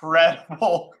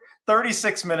incredible.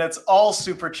 36 minutes, all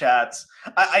super chats.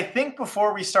 I think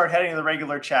before we start heading to the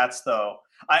regular chats, though,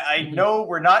 I know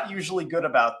we're not usually good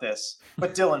about this,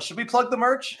 but Dylan, should we plug the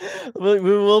merch? We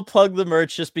will plug the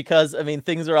merch just because, I mean,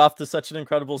 things are off to such an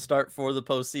incredible start for the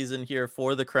postseason here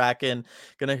for the Kraken.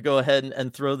 Gonna go ahead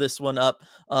and throw this one up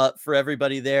for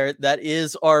everybody there. That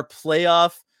is our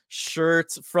playoff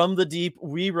shirts from the deep.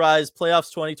 We rise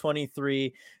playoffs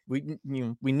 2023. We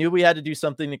knew we had to do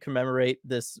something to commemorate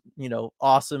this,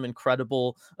 awesome,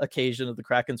 incredible occasion of the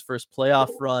Kraken's first playoff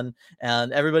run,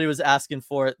 and everybody was asking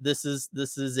for it. This is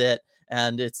it,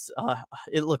 and it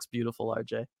looks beautiful,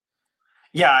 RJ.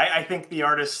 Yeah, I think the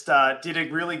artist did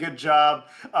a really good job.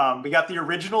 We got the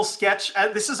original sketch.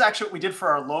 This is actually what we did for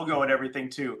our logo and everything,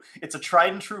 too. It's a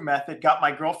tried and true method. Got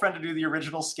my girlfriend to do the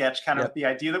original sketch, kind of with the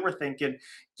idea that we're thinking.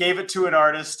 Gave it to an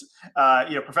artist,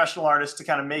 professional artist, to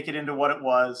kind of make it into what it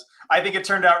was. I think it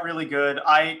turned out really good.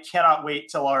 I cannot wait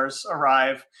till ours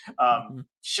arrive.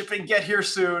 Shipping get here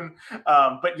soon.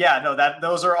 But yeah, no,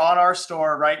 those are on our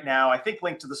store right now. I think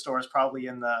link to the store is probably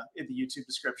in the YouTube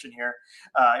description here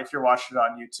if you're watching it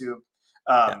on YouTube.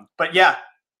 But yeah,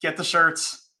 get the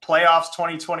shirts. Playoffs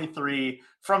 2023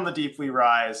 from the deep we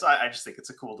rise. I just think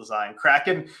it's a cool design.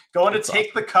 Kraken going to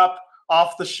take the cup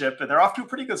off the ship, and they're off to a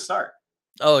pretty good start.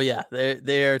 Oh yeah,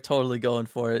 they're totally going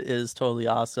for it. It is totally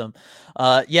awesome.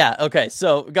 Okay,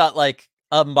 so we got like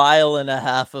a mile and a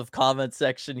half of comment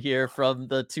section here from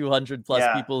the 200 plus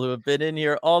people who have been in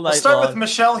here all night. We'll start long. with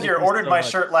Michelle here. Ordered my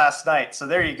shirt last night, so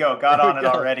there you go. Got on it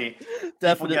already.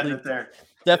 Definitely getting it there.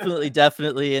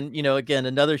 Definitely. And, again,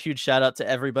 another huge shout out to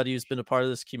everybody who's been a part of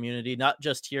this community, not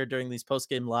just here during these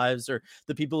post-game lives or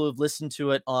the people who have listened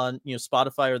to it on,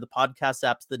 Spotify or the podcast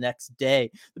apps the next day,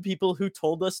 the people who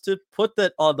told us to put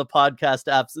that on the podcast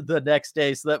apps the next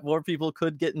day so that more people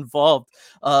could get involved.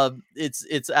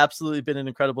 It's absolutely been an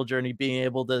incredible journey being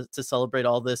able to celebrate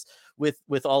all this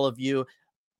with all of you,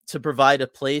 to provide a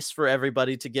place for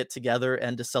everybody to get together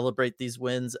and to celebrate these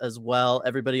wins as well.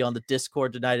 Everybody on the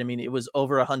Discord tonight, I mean, it was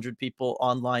over 100 people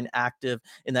online active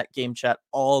in that game chat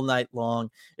all night long.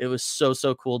 It was so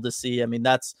cool to see. I mean,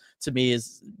 that's, to me,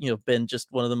 is been just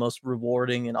one of the most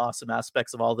rewarding and awesome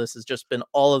aspects of all this, has just been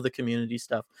all of the community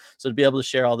stuff. So to be able to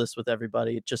share all this with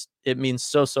everybody, it means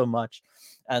so much.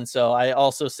 And so I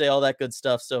also say all that good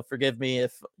stuff. So forgive me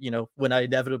if, when I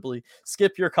inevitably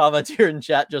skip your comment here in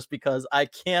chat, just because I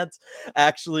can't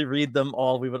actually read them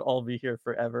all. We would all be here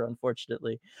forever,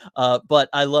 unfortunately. But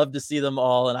I love to see them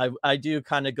all. And I do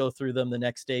kind of go through them the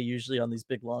next day, usually on these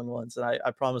big long ones. And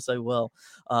I promise I will.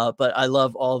 But I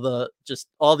love all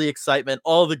the excitement,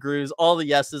 all the grooves, all the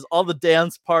yeses, all the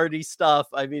dance party stuff.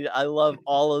 I mean, I love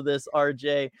all of this,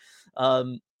 RJ.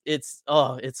 It's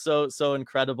so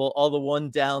incredible. All the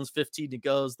 1-downs, 15 to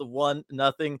goes, the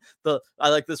 1-0. I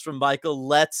like this from Michael.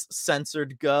 Let's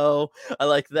censored go. I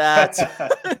like that.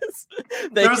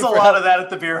 There's a lot of that at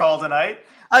the beer hall tonight.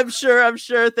 I'm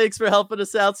sure. Thanks for helping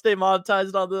us out. Stay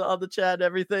monetized on the chat and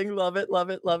everything. Love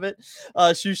it.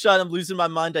 Shoe shot. I'm losing my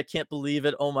mind. I can't believe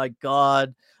it. Oh my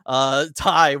god.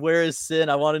 Ty, where is Sin?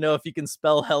 I want to know if you can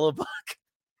spell Hellebuck.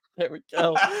 There we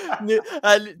go.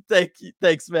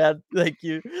 Thanks, man. Thank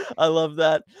you. I love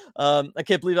that. I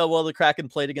can't believe how well the Kraken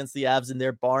played against the Avs in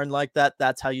their barn like that.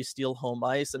 That's how you steal home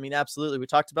ice. I mean, absolutely. We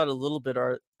talked about it a little bit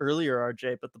earlier,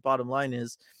 RJ, but the bottom line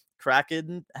is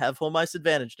Kraken have home ice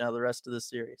advantage now the rest of the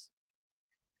series.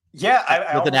 Yeah,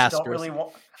 I almost don't really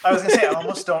want. I was gonna say I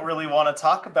almost don't really want to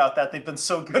talk about that. They've been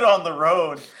so good on the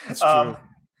road. That's true.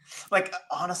 Like,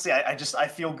 honestly, I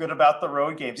feel good about the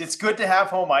road games. It's good to have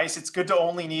home ice. It's good to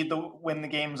only need to win the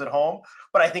games at home.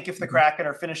 But I think if the Kraken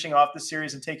are finishing off the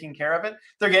series and taking care of it,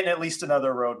 they're getting at least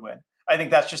another road win. I think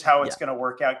that's just how it's Yeah. going to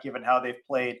work out given how they've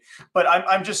played. But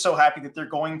I'm just so happy that they're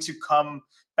going to come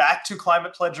back to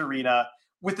Climate Pledge Arena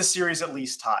with the series at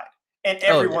least tied. And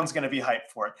everyone's going to be hyped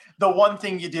for it. The one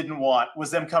thing you didn't want was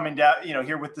them coming down,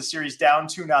 here with the series down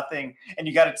 2-0, and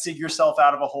you got to dig yourself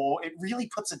out of a hole. It really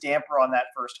puts a damper on that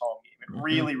first home game. It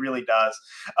really, really does.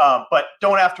 But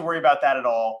don't have to worry about that at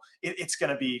all. It's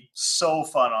going to be so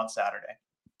fun on Saturday.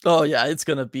 Oh yeah, it's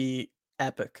going to be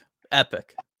epic.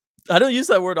 Epic. I don't use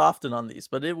that word often on these,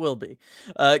 but it will be.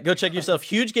 Go check yourself.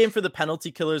 Huge game for the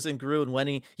penalty killers in Gru and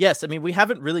Wenny. Yes, I mean, we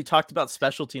haven't really talked about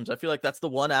special teams. I feel like that's the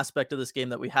one aspect of this game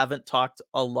that we haven't talked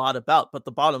a lot about. But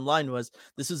the bottom line was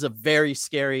this is a very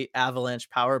scary Avalanche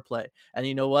power play. And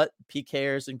you know what?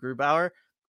 PKers and Grubauer,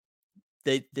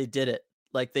 they did it.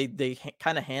 Like they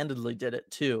kind of handedly did it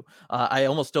too. I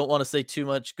almost don't want to say too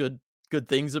much good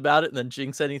things about it and then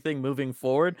jinx anything moving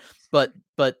forward. But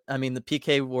I mean, the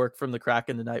PK work from the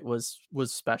Kraken tonight was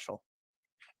special.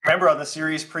 Remember on the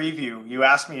series preview, you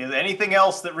asked me, is anything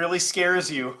else that really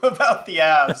scares you about the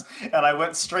Avs? And I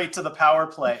went straight to the power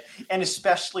play. And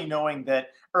especially knowing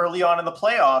that early on in the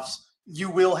playoffs, you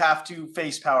will have to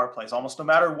face power plays. Almost no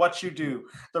matter what you do,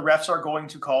 the refs are going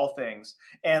to call things.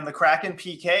 And the Kraken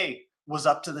PK was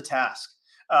up to the task.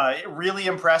 Really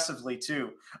impressively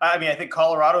too. I mean, I think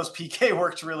Colorado's PK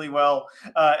worked really well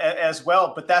as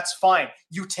well, but that's fine.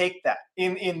 You take that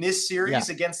in this series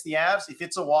against the Avs. If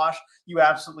it's a wash, you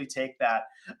absolutely take that.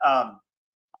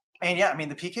 And yeah, I mean,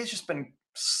 the PK has just been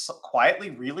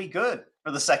quietly really good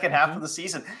for the second half of the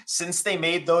season since they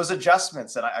made those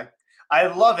adjustments. And I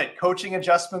love it. Coaching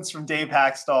adjustments from Dave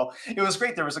Haxtell. It was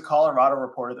great. There was a Colorado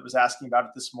reporter that was asking about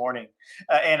it this morning.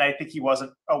 And I think he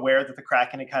wasn't aware that the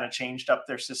Kraken had kind of changed up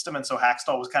their system. And so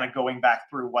Haxtell was kind of going back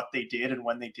through what they did and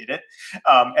when they did it.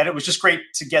 And it was just great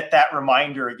to get that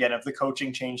reminder again of the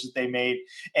coaching change that they made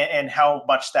and how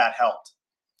much that helped.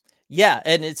 Yeah,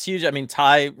 and it's huge. I mean,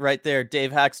 Ty right there,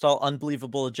 Dave Haxtell,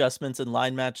 unbelievable adjustments and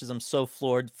line matches. I'm so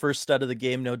floored. First stud of the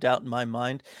game, no doubt in my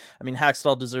mind. I mean,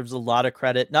 Haxtell deserves a lot of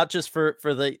credit, not just for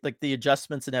the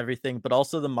adjustments and everything, but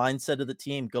also the mindset of the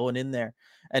team going in there.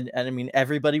 And I mean,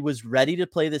 everybody was ready to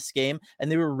play this game, and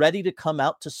they were ready to come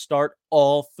out to start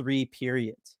all three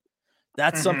periods.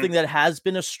 That's something that has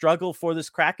been a struggle for this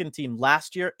Kraken team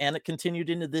last year, and it continued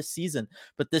into this season.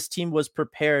 But this team was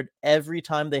prepared every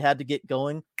time they had to get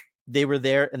going. They were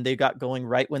there and they got going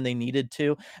right when they needed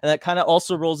to. And that kind of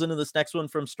also rolls into this next one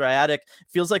from Striatic.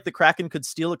 Feels like the Kraken could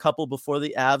steal a couple before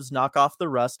the Avs knock off the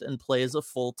rust and play as a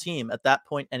full team. At that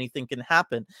point, anything can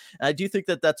happen. And I do think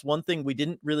that that's one thing we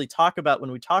didn't really talk about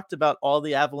when we talked about all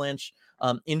the Avalanche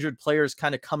injured players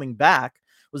kind of coming back,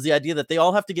 was the idea that they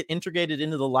all have to get integrated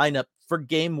into the lineup for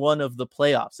game one of the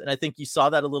playoffs. And I think you saw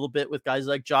that a little bit with guys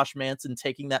like Josh Manson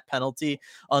taking that penalty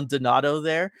on Donato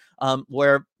there,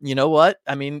 where, you know what?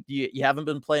 I mean, you haven't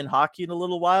been playing hockey in a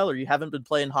little while, or you haven't been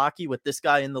playing hockey with this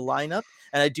guy in the lineup.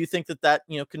 And I do think that,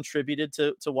 contributed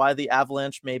to why the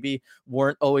Avalanche maybe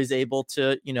weren't always able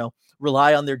to,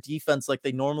 rely on their defense like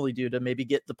they normally do to maybe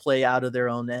get the play out of their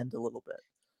own end a little bit.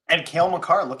 And Cale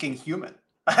Makar looking human.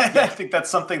 I think that's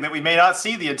something that we may not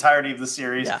see the entirety of the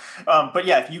series. Yeah. But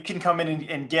yeah, if you can come in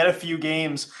and get a few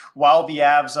games while the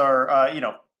Avs are,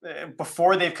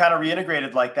 before they've kind of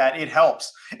reintegrated like that, it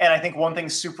helps. And I think one thing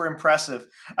super impressive,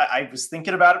 I was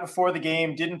thinking about it before the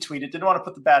game, didn't tweet it, didn't want to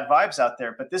put the bad vibes out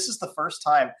there, but this is the first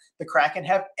time the Kraken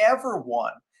have ever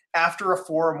won after a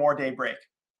 4 or more day break.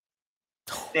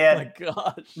 They had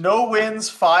no wins,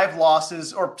 5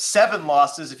 losses, or 7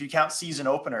 losses if you count season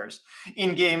openers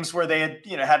in games where they had,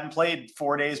 hadn't played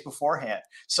 4 days beforehand.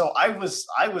 So I was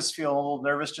feeling a little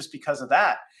nervous just because of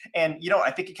that. And,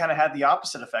 I think it kind of had the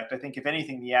opposite effect. I think if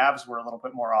anything, the Avs were a little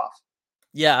bit more off.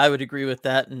 Yeah, I would agree with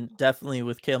that. And definitely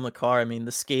with Cale Makar, I mean,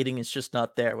 the skating is just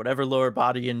not there. Whatever lower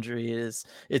body injury is,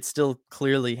 it's still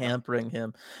clearly hampering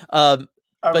him. But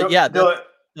yeah.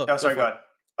 Sorry, go ahead.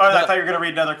 Oh, I thought you were going to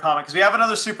read another comment because we have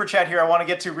another super chat here I want to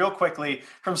get to real quickly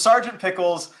from Sergeant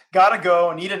Pickles. Gotta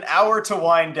go. Need an hour to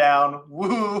wind down.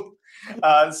 Woo!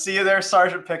 See you there,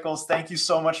 Sergeant Pickles. Thank you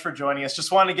so much for joining us.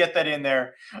 Just wanted to get that in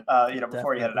there,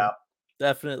 before you headed out.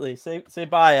 Definitely. Say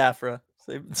bye, Afra.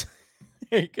 There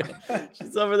you go.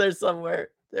 She's over there somewhere.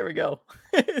 There we go.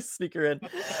 Sneak her in.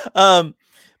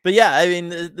 But yeah, I mean,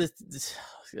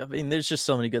 there's just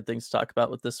so many good things to talk about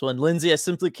with this one. Lindsay, I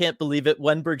simply can't believe it.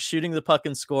 Wenberg shooting the puck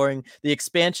and scoring. The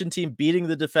expansion team beating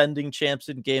the defending champs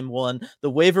in game 1. The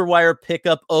waiver wire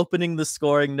pickup opening the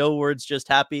scoring. No words, just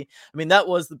happy. I mean, that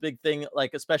was the big thing,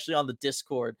 like, especially on the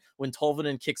Discord when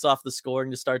Tolvanen kicks off the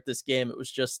scoring to start this game. It was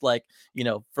just like,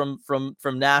 from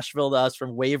Nashville to us,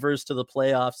 from waivers to the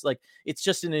playoffs. Like, it's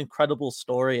just an incredible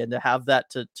story. And to have that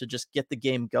to just get the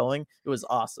game going, it was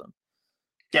awesome.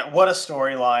 Yeah, what a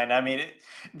storyline. I mean,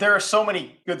 there are so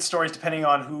many good stories depending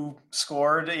on who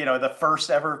scored, the first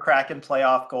ever Kraken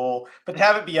playoff goal, but to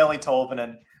have it be Ellie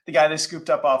Tolvanen, the guy they scooped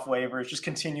up off waivers, just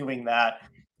continuing that.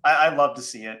 I love to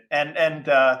see it. And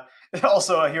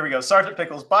also, here we go. Sergeant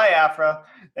Pickles, bye, Afra.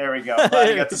 There we go. Glad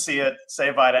you got to see it.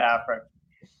 Say bye to Afra.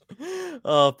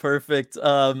 Oh, perfect.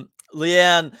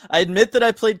 Leanne, I admit that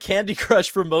I played Candy Crush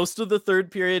for most of the third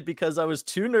period because I was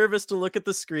too nervous to look at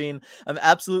the screen. I'm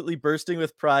absolutely bursting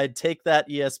with pride. Take that,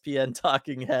 ESPN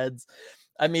talking heads.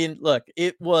 I mean, look,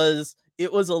 it was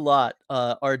a lot,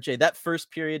 RJ. That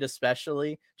first period,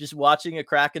 especially, just watching a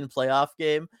Kraken playoff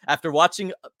game after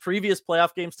watching previous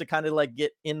playoff games to kind of like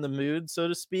get in the mood, so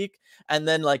to speak, and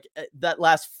then like that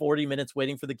last 40 minutes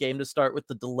waiting for the game to start with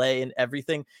the delay and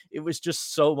everything. It was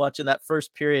just so much, and that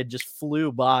first period just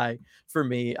flew by for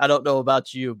me. I don't know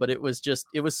about you, but it was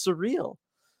surreal.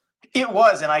 It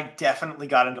was, and I definitely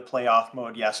got into playoff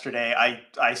mode yesterday.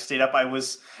 I stayed up. I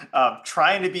was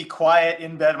trying to be quiet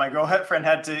in bed. My girlfriend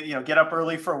had to get up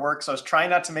early for work, so I was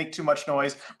trying not to make too much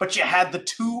noise. But you had the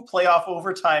two playoff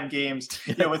overtime games,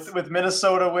 Yes. with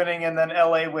Minnesota winning and then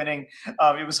LA winning.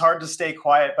 It was hard to stay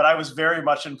quiet, but I was very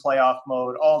much in playoff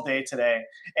mode all day today.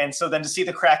 And so then to see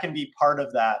the Kraken be part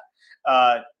of that,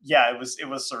 yeah, it was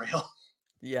surreal.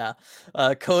 Yeah.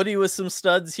 Cody with some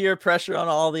studs here. Pressure on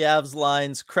all the Avs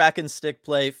lines. Kraken stick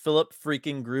play. Philip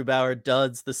freaking Grubauer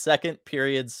duds. The second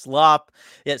period slop.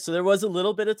 Yeah, so there was a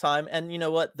little bit of time. And you know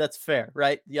what? That's fair,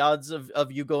 right? The odds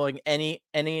of you going any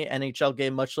NHL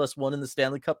game, much less one in the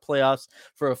Stanley Cup playoffs,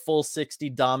 for a full 60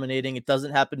 dominating, it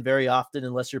doesn't happen very often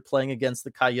unless you're playing against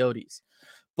the Coyotes.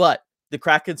 But the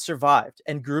Kraken survived,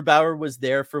 and Grubauer was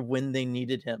there for when they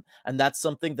needed him. And that's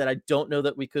something that I don't know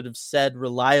that we could have said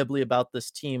reliably about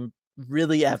this team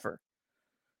really ever.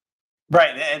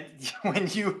 Right. And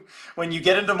when you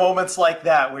get into moments like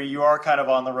that where you are kind of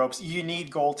on the ropes, you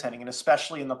need goaltending, and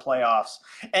especially in the playoffs.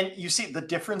 And you see the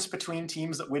difference between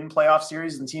teams that win playoff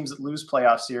series and teams that lose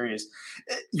playoff series.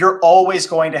 You're always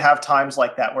going to have times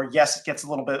like that where, yes, it gets a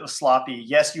little bit sloppy.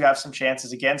 Yes, you have some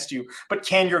chances against you, but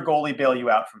can your goalie bail you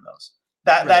out from those?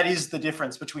 That Right. is the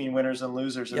difference between winners and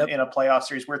losers Yep. in a playoff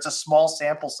series where it's a small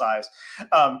sample size.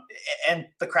 Um, and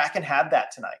the Kraken had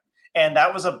that tonight. And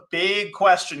that was a big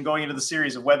question going into the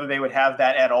series of whether they would have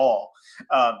that at all.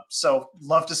 So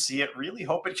love to see it. Really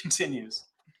hope it continues.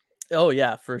 Oh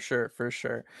yeah, for sure, for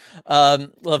sure.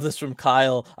 Love this from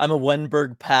Kyle. I'm a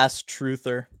Wenberg pass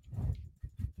truther.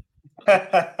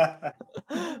 I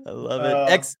love it.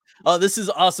 uh, Oh, this is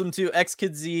awesome too. X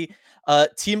Kid Z,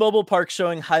 T-Mobile Park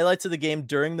showing highlights of the game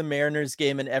during the Mariners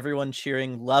game and everyone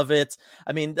cheering. Love it.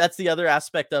 I mean, that's the other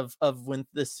aspect of when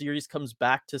the series comes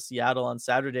back to Seattle on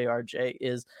Saturday, RJ,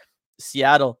 is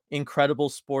Seattle, incredible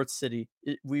sports city.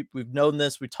 We've known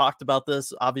this. We talked about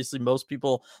this. Obviously, most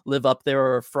people live up there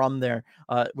or are from there.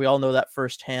 We all know that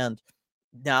firsthand.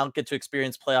 Now get to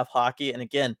experience playoff hockey, and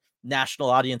again, national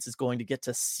audience is going to get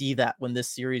to see that when this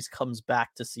series comes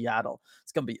back to Seattle.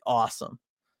 It's going to be awesome.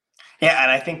 Yeah,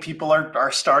 and I think people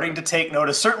are starting to take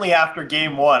notice. Certainly after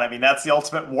game one. I mean, that's the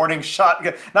ultimate warning shot.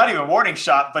 Not even warning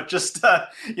shot, but just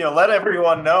let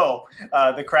everyone know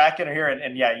the Kraken are here.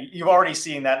 And yeah, you've already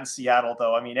seen that in Seattle,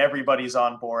 though. I mean, everybody's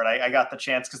on board. I got the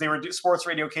chance because they were Sports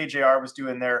Radio KJR was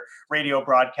doing their radio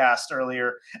broadcast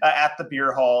earlier at the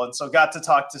beer hall, and so got to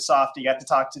talk to Softy, got to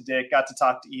talk to Dick, got to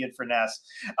talk to Ian Furness,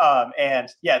 and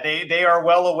yeah, they are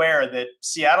well aware that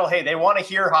Seattle. Hey, they want to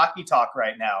hear hockey talk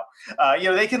right now.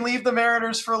 They can leave the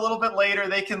Mariners for a little bit later.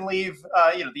 They can leave,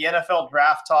 the NFL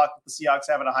draft talk with the Seahawks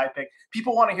having a high pick.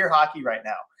 People want to hear hockey right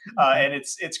now. And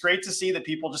it's great to see that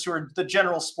people just who are the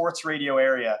general sports radio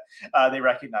area, they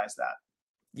recognize that.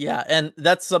 Yeah, and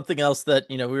that's something else that,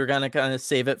 we were gonna kind of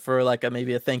save it for like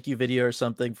maybe a thank you video or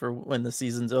something for when the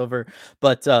season's over.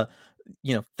 But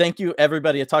thank you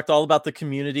everybody. I talked all about the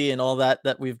community and all that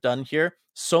we've done here.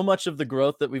 So much of the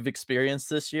growth that we've experienced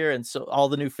this year, and so all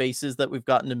the new faces that we've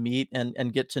gotten to meet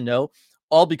and get to know,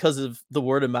 all because of the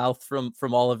word of mouth from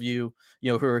all of you,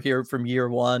 who are here from year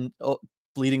one,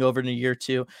 bleeding over into year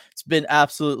two. It's been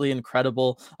absolutely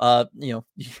incredible. As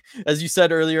you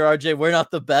said earlier, RJ, we're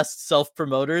not the best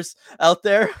self-promoters out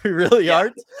there. We really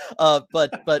aren't.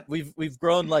 But we've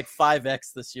grown like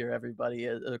 5x this year, everybody,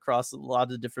 across a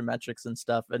lot of different metrics and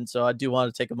stuff. And so I do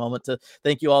want to take a moment to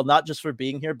thank you all, not just for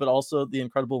being here, but also the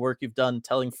incredible work you've done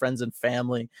telling friends and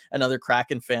family and other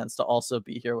Kraken fans to also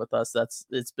be here with us.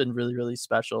 It's been really, really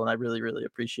special, and I really, really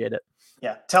appreciate it.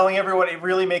 Yeah, telling everyone it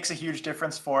really makes a huge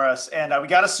difference for us. And I We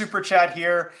got a super chat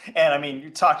here. And I mean, you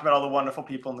talked about all the wonderful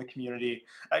people in the community.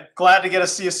 Glad to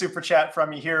see a super chat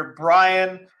from you here.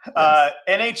 Brian, yes.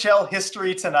 NHL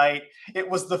history tonight. It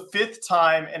was the 5th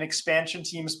time an expansion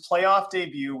team's playoff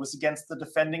debut was against the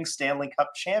defending Stanley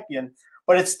Cup champion.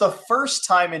 But it's the first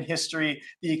time in history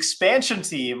the expansion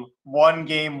team won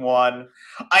game 1.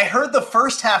 I heard the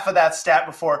first half of that stat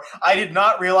before. I did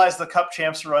not realize the Cup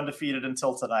champs were undefeated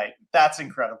until tonight. That's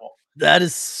incredible. That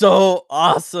is so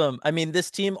awesome. I mean,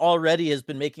 this team already has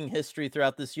been making history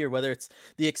throughout this year, whether it's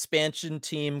the expansion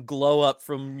team glow up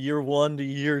from year 1 to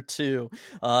year 2.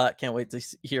 Can't wait to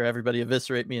hear everybody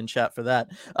eviscerate me in chat for that.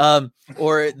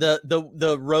 Or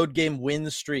the road game win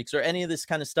streaks or any of this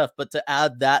kind of stuff. But to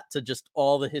add that to just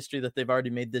all the history that they've already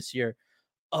made this year,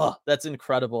 oh, that's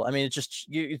incredible. I mean,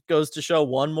 it goes to show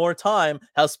one more time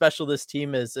how special this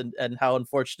team is and how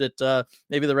unfortunate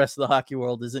maybe the rest of the hockey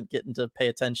world isn't getting to pay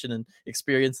attention and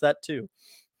experience that too.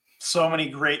 So many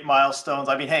great milestones.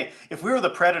 I mean, hey, if we were the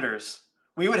Predators,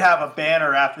 we would have a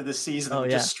banner after this season that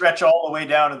would just stretch all the way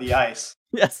down to the ice.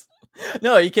 Yes.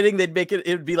 No, are you kidding? They'd make it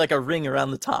would be like a ring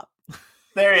around the top.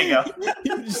 There you go.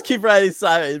 Just keep riding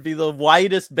side. It'd be the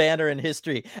widest banner in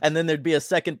history, and then thered be a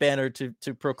second banner to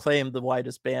proclaim the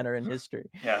widest banner in history.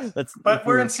 Yeah, but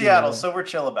we're in Seattle, so we're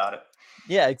chill about it.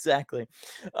 Yeah, exactly.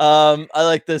 I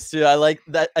like this too. I like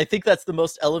that. I think that's the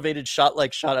most elevated shot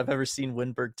I've ever seen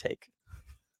Winberg take.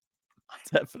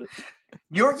 Definitely.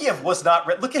 Georgiev was not.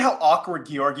 Look at how awkward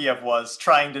Georgiev was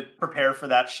trying to prepare for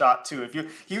that shot too.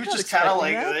 He was just kind of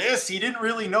like this. He didn't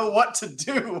really know what to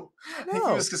do. No. I think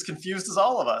he was as confused as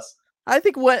all of us. I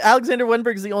think Alexander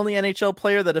Wenberg's the only NHL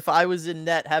player that if I was in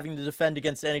net having to defend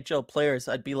against NHL players,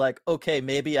 I'd be like, okay,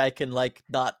 maybe I can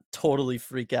not totally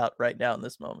freak out right now in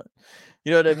this moment.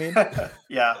 You know what I mean?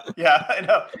 Yeah, I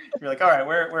know. You're like, all right,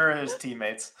 where are his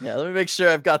teammates? Yeah, let me make sure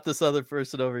I've got this other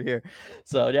person over here.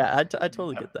 So yeah, I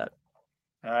totally get that.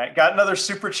 All right, got another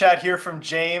super chat here from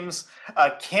James.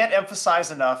 Can't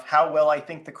emphasize enough how well I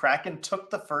think the Kraken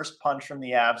took the first punch from the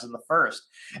Avs in the first.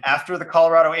 After the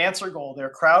Colorado answer goal,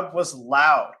 their crowd was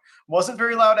loud. Wasn't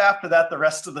very loud after that the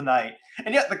rest of the night.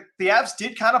 And yet the Avs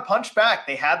did kind of punch back.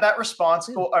 They had that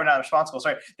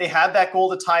They had that goal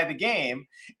to tie the game,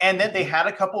 and then they had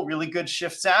a couple really good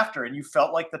shifts after, and you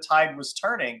felt like the tide was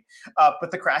turning. But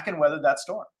the Kraken weathered that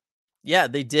storm. Yeah,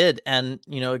 they did. And,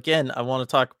 again, I want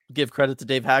to give credit to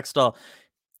Dave Haxtell.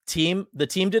 The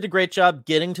team did a great job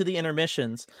getting to the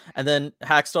intermissions, and then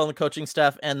Haxtell and the coaching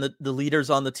staff and the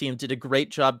leaders on the team did a great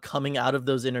job coming out of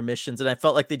those intermissions. And I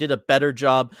felt like they did a better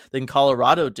job than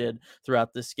Colorado did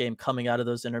throughout this game, coming out of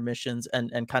those intermissions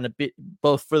and kind of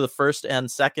both for the first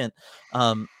and second.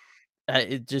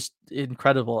 It just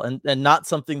incredible and not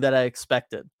something that I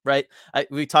expected, right?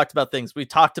 We talked about things. We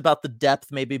talked about the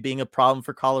depth maybe being a problem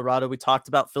for Colorado. We talked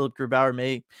about Philip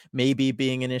Grubauer maybe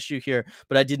being an issue here,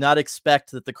 but I did not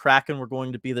expect that the Kraken were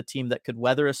going to be the team that could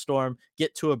weather a storm,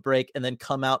 get to a break, and then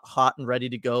come out hot and ready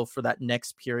to go for that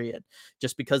next period,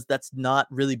 just because that's not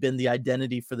really been the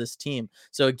identity for this team.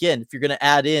 So again, if you're going to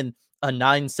add in a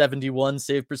 971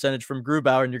 save percentage from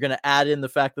Grubauer, and you're going to add in the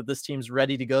fact that this team's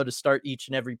ready to go to start each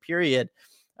and every period,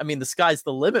 I mean, the sky's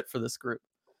the limit for this group.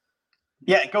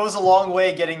 Yeah, it goes a long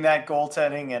way getting that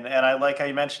goaltending. And I like how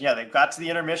you mentioned, they got to the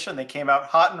intermission. They came out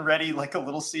hot and ready like a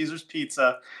Little Caesars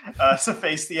pizza to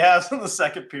face the Avs in the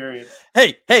second period.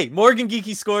 Hey, Morgan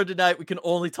Geeky scored tonight. We can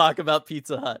only talk about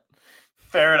Pizza Hut.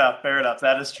 Fair enough.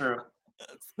 That is true.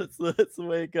 That's the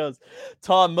way it goes.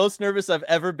 Tom, most nervous I've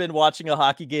ever been watching a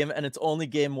hockey game, and it's only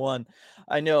game 1.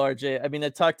 I know, RJ. I mean, I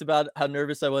talked about how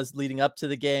nervous I was leading up to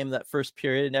the game, that first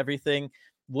period and everything.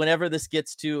 Whenever this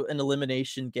gets to an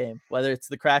elimination game, whether it's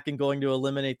the Kraken going to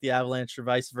eliminate the Avalanche or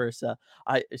vice versa,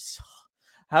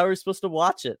 how are we supposed to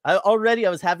watch it? I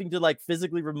was having to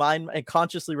physically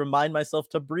consciously remind myself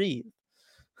to breathe.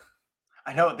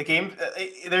 I know the game.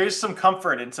 There is some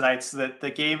comfort in tonight's that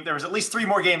the game. There was at least 3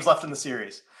 more games left in the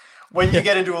series. When you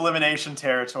get into elimination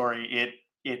territory,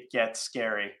 it gets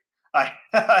scary.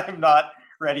 I'm not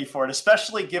ready for it,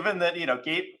 especially given that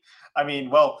Gabe. I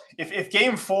mean, if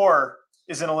Game 4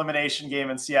 is an elimination game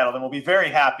in Seattle, then we'll be very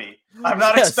happy. I'm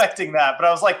not expecting that, but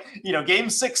I was like, Game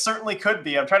 6 certainly could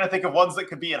be. I'm trying to think of ones that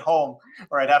could be at home,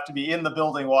 or I'd have to be in the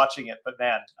building watching it. But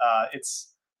man,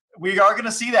 we are going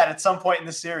to see that at some point in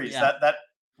the series. Yeah. That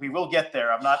we will get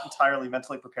there. I'm not entirely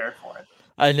mentally prepared for it.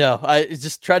 I know. I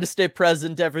just try to stay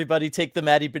present. Everybody take the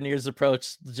Matty Beniers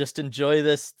approach. Just enjoy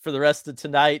this for the rest of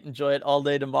tonight. Enjoy it all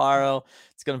day tomorrow.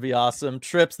 It's going to be awesome.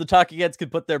 Trips. The Talking Heads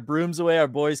could put their brooms away. Our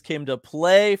boys came to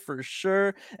play for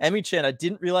sure. Emmy Chan, I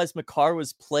didn't realize Makar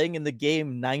was playing in the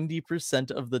game 90%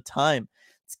 of the time.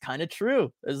 it's kind of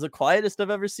true. It's the quietest I've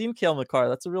ever seen Cale Makar.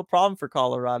 That's a real problem for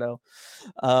Colorado.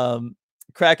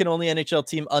 Kraken only NHL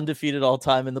team undefeated all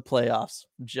time in the playoffs.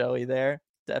 Joey there.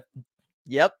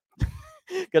 Yep.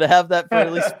 Gonna have that for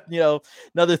at least,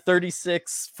 another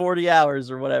 36, 40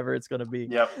 hours or whatever it's gonna be.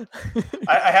 Yep.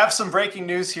 I have some breaking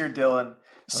news here, Dylan.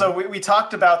 So we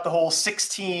talked about the whole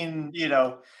 16,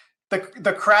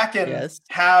 the Kraken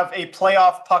have a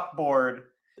playoff puck board.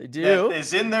 They do. That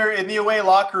is in the away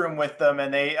locker room with them,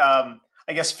 and they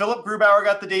I guess Philip Grubauer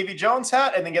got the Davy Jones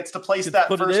hat and then gets to place that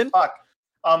first puck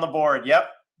on the board. Yep.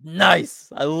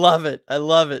 Nice. I love it. I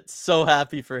love it. So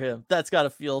happy for him. That's got to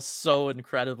feel so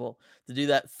incredible to do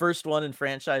that first one in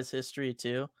franchise history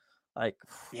too. Like,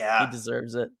 yeah, he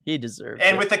deserves it. He deserves it.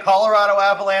 And with the Colorado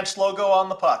Avalanche logo on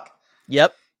the puck.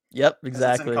 Yep. Exactly.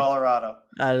 It's in Colorado.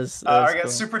 That is I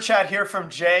got super chat here from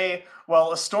Jay.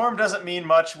 Well, a storm doesn't mean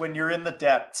much when you're in the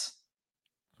depths.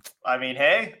 I mean,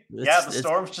 hey, the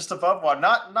storm's just above one.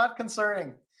 Not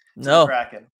concerning. No.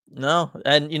 Kraken. No,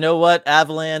 and you know what?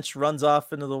 Avalanche runs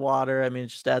off into the water. I mean, it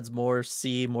just adds more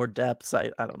sea, more depths.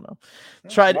 I don't know.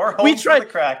 We tried the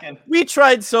Kraken. We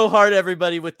tried so hard,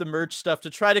 everybody, with the merch stuff to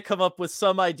try to come up with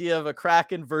some idea of a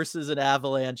Kraken versus an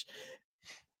Avalanche.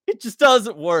 It just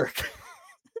doesn't work.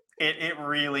 It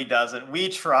really doesn't. We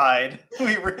tried.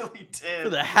 We really did. For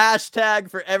the hashtag,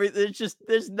 for everything.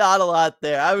 There's not a lot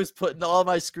there. I was putting all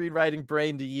my screenwriting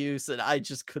brain to use, and I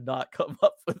just could not come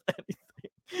up with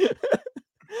anything.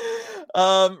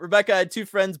 Rebecca, I had two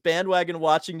friends bandwagon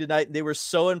watching tonight, and they were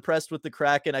so impressed with the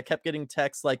Kraken. I kept getting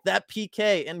texts like that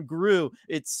PK and Grew.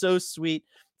 It's so sweet.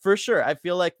 For sure. I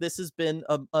feel like this has been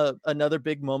another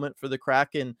big moment for the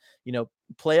Kraken.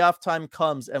 Playoff time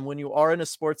comes, and when you are in a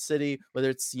sports city, whether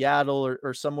it's Seattle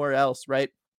or somewhere else, right?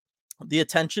 The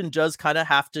attention does kind of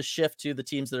have to shift to the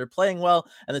teams that are playing well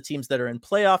and the teams that are in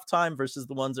playoff time versus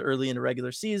the ones early in a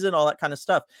regular season, all that kind of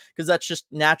stuff, because that's just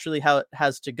naturally how it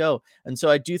has to go. And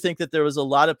so I do think that there was a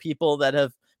lot of people that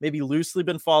have maybe loosely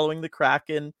been following the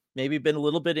Kraken, maybe been a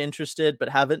little bit interested, but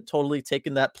haven't totally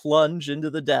taken that plunge into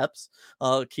the depths.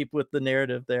 I'll keep with the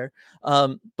narrative there.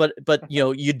 But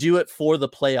you do it for the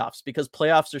playoffs, because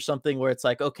playoffs are something where it's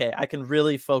like, okay, I can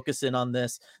really focus in on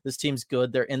this. This team's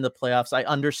good. They're in the playoffs. I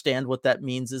understand what that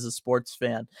means as a sports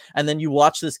fan. And then you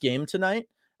watch this game tonight,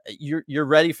 you're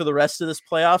ready for the rest of this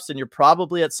playoffs, and you're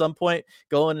probably at some point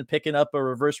going and picking up a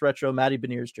reverse retro Matty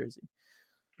Beniers jersey.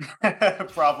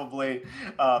 Probably.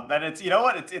 And it's,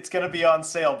 it's going to be on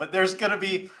sale, but there's going to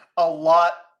be a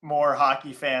lot more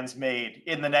hockey fans made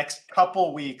in the next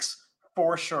couple weeks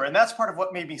for sure. And that's part of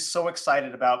what made me so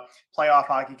excited about playoff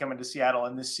hockey coming to Seattle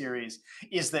in this series,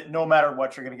 is that no matter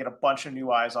what, you're going to get a bunch of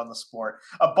new eyes on the sport,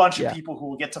 a bunch of people who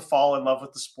will get to fall in love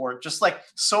with the sport, just like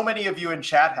so many of you in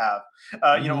chat have,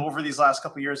 over these last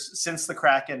couple of years since the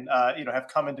Kraken, have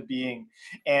come into being.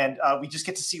 And we just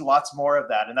get to see lots more of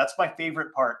that. And that's my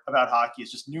favorite part about hockey,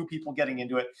 is just new people getting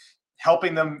into it,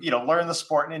 helping them, learn the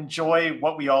sport and enjoy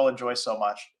what we all enjoy so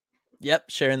much.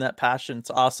 Yep, sharing that passion. It's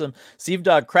awesome. Steve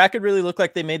Dog, Kraken really looked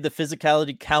like they made the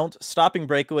physicality count, stopping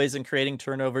breakaways and creating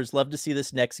turnovers. Love to see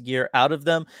this next gear out of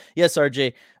them. Yes,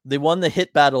 RJ, they won the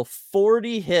hit battle,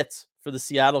 40 hits for the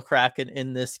Seattle Kraken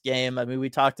in this game. I mean,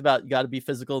 we talked about you got to be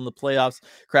physical in the playoffs.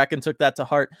 Kraken took that to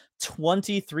heart.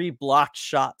 23 blocked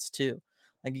shots too.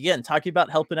 Like, again, talking about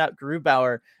helping out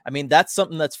Grubauer. I mean, that's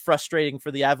something that's frustrating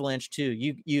for the Avalanche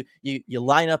too. You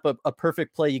line up a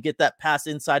perfect play. You get that pass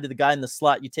inside of the guy in the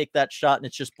slot. You take that shot and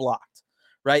it's just blocked,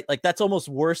 right? Like, that's almost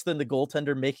worse than the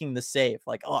goaltender making the save.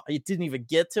 Like, oh, it didn't even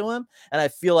get to him. And I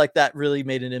feel like that really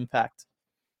made an impact.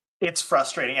 It's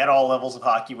frustrating at all levels of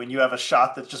hockey when you have a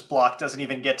shot that's just blocked, doesn't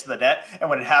even get to the net. And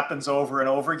when it happens over and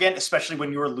over again, especially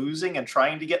when you're losing and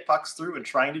trying to get pucks through and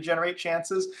trying to generate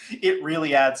chances, it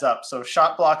really adds up. So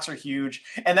shot blocks are huge.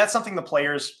 And that's something the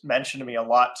players mentioned to me a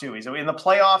lot too. Is in the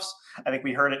playoffs, I think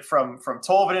we heard it from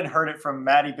Tolvanen, heard it from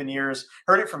Matty Beniers,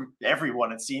 heard it from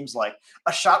everyone. It seems like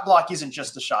a shot block isn't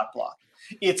just a shot block.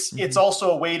 It's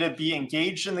also a way to be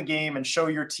engaged in the game and show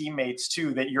your teammates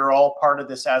too that you're all part of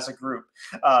this as a group.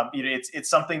 It's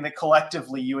something that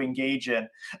collectively you engage in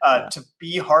to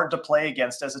be hard to play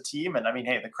against as a team. And I mean,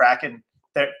 hey, the Kraken,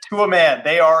 to a man,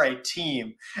 they are a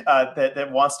team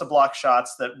that wants to block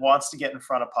shots, that wants to get in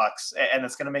front of pucks, and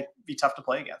it's going to be tough to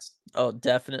play against. Oh,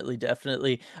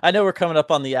 definitely. I know we're coming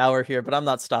up on the hour here, but I'm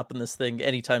not stopping this thing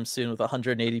anytime soon with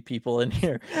 180 people in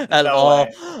here at all.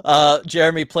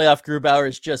 Jeremy Playoff Grubauer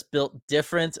is just built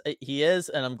different. He is,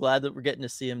 and I'm glad that we're getting to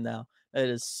see him now. It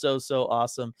is so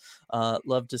awesome.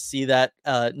 Love to see that.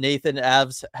 Nathan,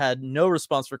 Avs had no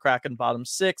response for Kraken bottom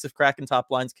 6. If Kraken top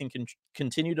lines can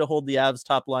continue to hold the Avs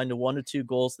top line to 1 to 2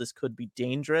 goals, this could be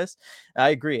dangerous. I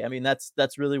agree. I mean,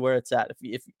 that's really where it's at.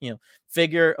 If you know,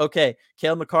 figure, okay,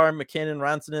 Cale Makar, McKinnon,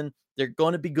 Rantanen, they're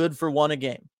going to be good for 1 a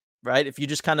game, right? If you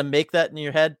just kind of make that in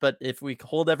your head. But if we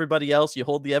hold everybody else, you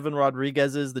hold the Evan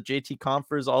Rodriguez's, the JT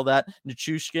Compher's, all that,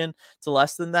 Nichushkin to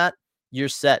less than that, you're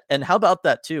set. And how about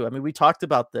that too? I mean, we talked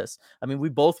about this. I mean, we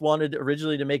both wanted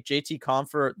originally to make JT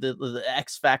Compher the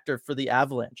X factor for the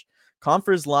Avalanche.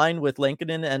 Compher's line with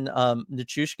Lankinen and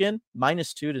Nichushkin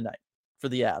 -2 tonight for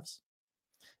the Avs.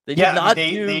 They did not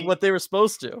do what they were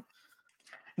supposed to.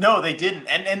 No, they didn't.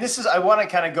 And this is, I want to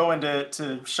kind of go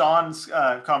into Sean's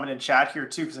comment in chat here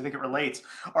too, because I think it relates.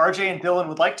 RJ and Dylan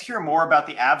would like to hear more about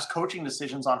the Avs coaching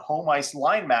decisions on home ice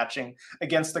line matching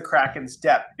against the Kraken's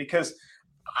depth, because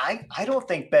I don't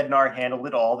think Bednar handled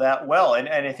it all that well. And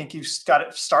I think you've got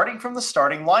it starting from the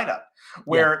starting lineup,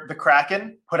 where the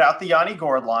Kraken put out the Yanni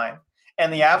Gourde line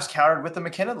and the Avs countered with the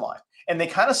McKinnon line. And they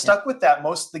kind of stuck with that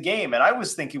most of the game. And I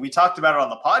was thinking, we talked about it on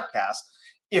the podcast,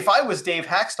 if I was Dave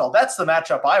Haxtell, that's the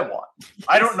matchup I want.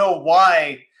 I don't know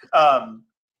why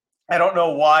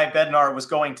Bednar was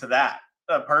going to that.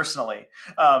 Personally.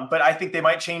 But I think they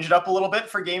might change it up a little bit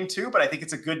for game 2, but I think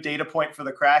it's a good data point for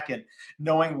the Kraken,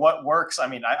 knowing what works. I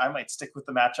mean, I might stick with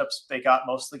the matchups they got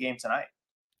most of the game tonight.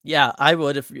 Yeah, I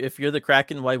would. If you're the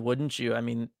Kraken, why wouldn't you? I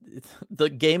mean, the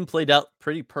game played out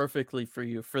pretty perfectly for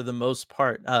you for the most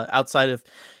part, outside of,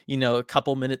 a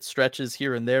couple minute stretches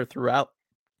here and there throughout.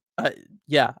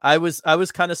 Yeah, I was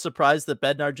kind of surprised that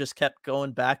Bednar just kept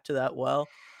going back to that well.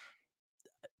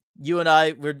 You and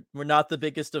I, we're not the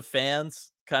biggest of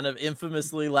fans, kind of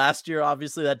infamously last year.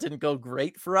 Obviously, that didn't go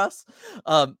great for us.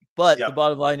 But the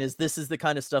bottom line is, this is the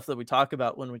kind of stuff that we talk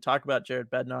about when we talk about Jared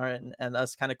Bednar and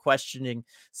us kind of questioning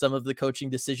some of the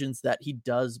coaching decisions that he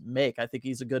does make. I think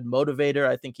he's a good motivator.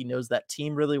 I think he knows that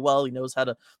team really well. He knows how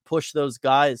to push those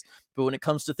guys. But when it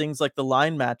comes to things like the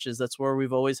line matches, that's where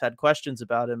we've always had questions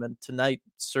about him. And tonight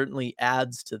certainly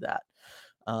adds to that.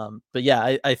 But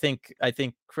yeah, I think it's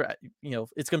going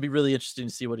to be really interesting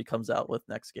to see what he comes out with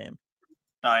next game.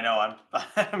 I know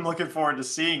I'm looking forward to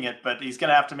seeing it, but he's going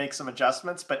to have to make some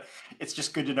adjustments. But it's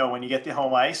just good to know when you get the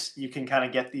home ice, you can kind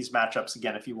of get these matchups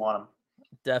again if you want them.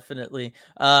 Definitely.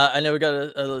 I know we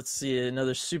got let's see,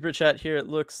 another super chat here. It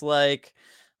looks like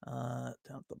down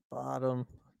at the bottom.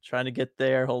 Trying to get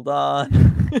there. Hold on.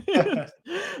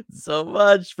 So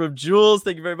much from Jules.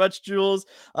 Thank you very much, Jules.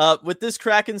 With this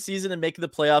Kraken season and making the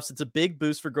playoffs, it's a big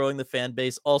boost for growing the fan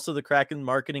base. Also, the Kraken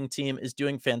marketing team is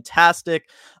doing fantastic.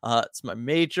 It's my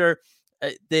major.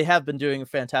 They have been doing a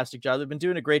fantastic job. They've been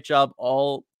doing a great job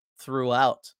all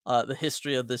throughout the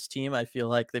history of this team. I feel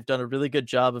like they've done a really good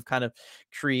job of kind of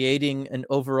creating an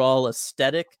overall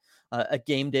aesthetic, a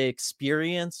game day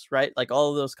experience, right? Like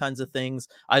all of those kinds of things.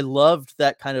 I loved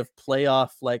that kind of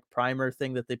playoff like primer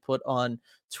thing that they put on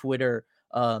Twitter.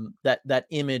 That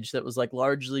image that was like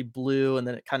largely blue, and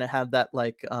then it kind of had that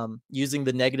like using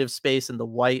the negative space and the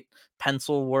white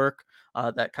pencil work.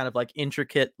 That kind of like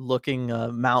intricate looking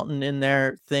mountain in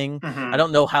there thing. Mm-hmm. I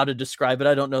don't know how to describe it.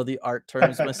 I don't know the art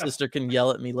terms. My sister can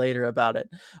yell at me later about it.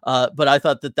 But I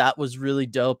thought that was really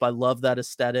dope. I love that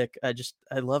aesthetic.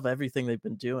 I love everything they've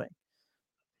been doing.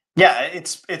 Yeah,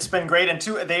 it's been great. And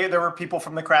there were people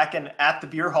from the Kraken at the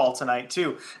beer hall tonight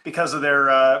too, because of their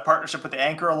partnership with the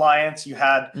Anchor Alliance. You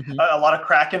had a lot of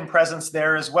Kraken presence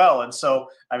there as well. And so,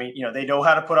 I mean, they know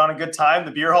how to put on a good time.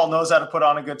 The beer hall knows how to put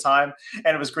on a good time.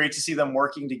 And it was great to see them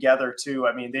working together too.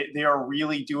 I mean, they are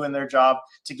really doing their job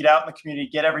to get out in the community,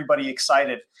 get everybody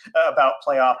excited about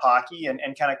playoff hockey and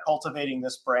kind of cultivating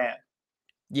this brand.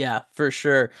 Yeah, for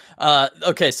sure.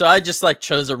 Okay, so I just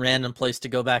chose a random place to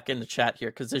go back into chat here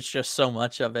because there's just so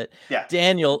much of it. Yeah.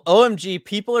 Daniel, OMG,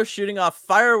 people are shooting off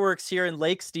fireworks here in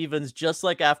Lake Stevens just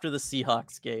like after the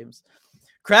Seahawks games.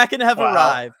 Kraken have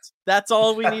arrived. That's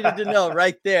all we needed to know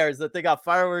right there, is that they got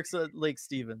fireworks at Lake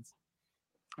Stevens.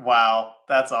 Wow,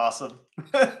 that's awesome.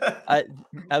 I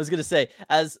was going to say,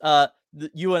 as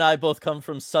you and I both come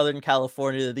from Southern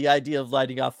California, the idea of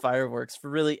lighting off fireworks for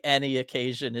really any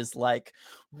occasion is like,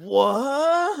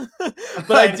 what?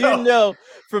 But I do know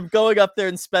from going up there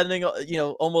and spending,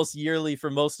 almost yearly for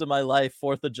most of my life,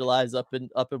 4th of July is up in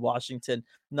Washington.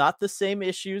 Not the same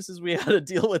issues as we had to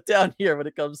deal with down here when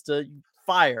it comes to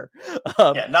fire.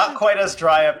 Yeah, not quite as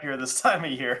dry up here this time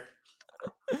of year.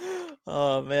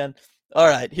 Oh man. All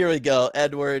right, here we go.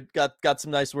 Edward got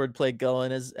some nice wordplay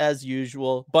going as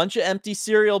usual. Bunch of empty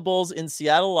cereal bowls in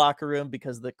Seattle locker room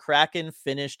because the Kraken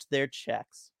finished their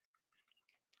checks.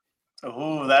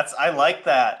 Oh, I like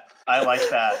that. I like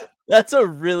that. That's a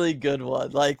really good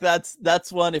one. Like that's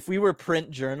one. If we were print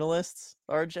journalists,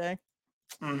 RJ,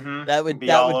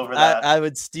 Be all over that. I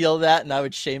would steal that and I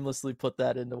would shamelessly put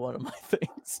that into one of my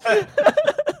things.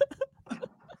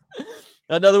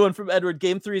 Another one from Edward.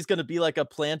 Game 3 is going to be like a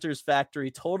planter's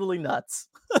factory. Totally nuts.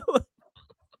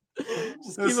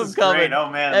 Just keep them coming. Great. Oh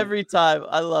man, every time.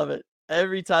 I love it.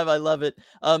 Every time I love it.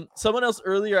 Someone else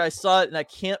earlier, I saw it and I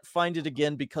can't find it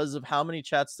again because of how many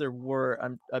chats there were.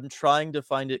 I'm trying to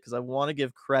find it because I want to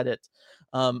give credit.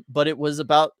 But it was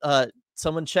about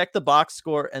someone checked the box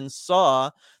score and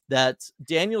saw that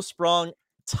Daniel Sprong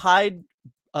tied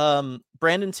Brandon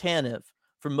Tanev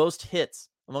for most hits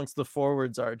amongst the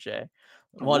forwards, RJ.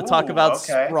 Want to talk about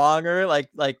Spronger?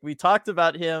 Like we talked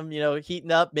about him,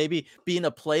 heating up, maybe being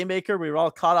a playmaker. We were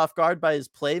all caught off guard by his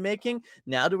playmaking.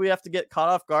 Now do we have to get caught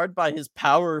off guard by his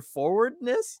power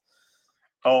forwardness?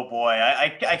 Oh boy,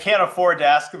 I can't afford to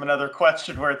ask him another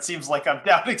question where it seems like I'm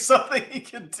doubting something he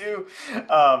can do.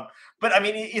 But I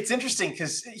mean, it's interesting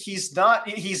because he's got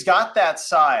that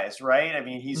size, right? I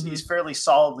mean, he's fairly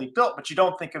solidly built, but you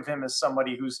don't think of him as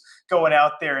somebody who's going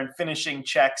out there and finishing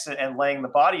checks and laying the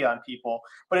body on people.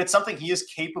 But it's something he is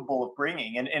capable of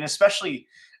bringing, and especially.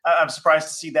 I'm surprised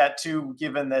to see that too,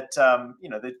 given that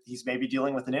that he's maybe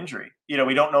dealing with an injury.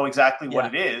 We don't know exactly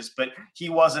what it is, but he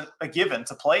wasn't a given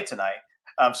to play tonight.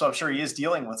 So I'm sure he is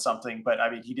dealing with something, but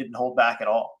I mean, he didn't hold back at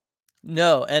all.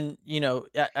 No, and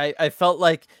I felt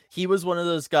like he was one of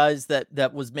those guys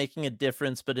that was making a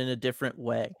difference, but in a different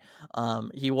way.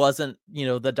 He wasn't,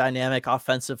 the dynamic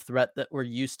offensive threat that we're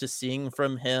used to seeing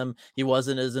from him. He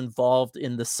wasn't as involved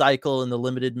in the cycle and the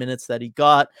limited minutes that he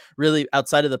got. Really,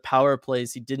 outside of the power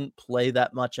plays, he didn't play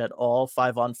that much at all.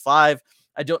 5-on-5.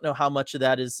 I don't know how much of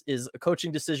that is a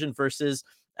coaching decision versus,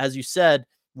 as you said,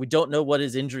 we don't know what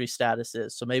his injury status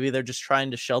is. So maybe they're just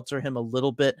trying to shelter him a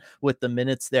little bit with the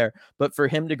minutes there. But for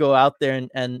him to go out there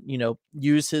and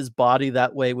use his body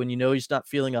that way when he's not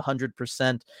feeling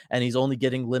 100% and he's only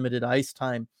getting limited ice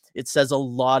time, it says a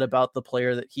lot about the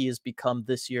player that he has become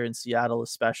this year in Seattle,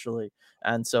 especially.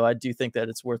 And so I do think that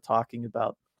it's worth talking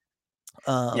about.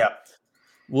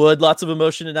 Wood, lots of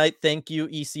emotion tonight. Thank you,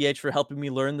 ECH, for helping me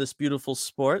learn this beautiful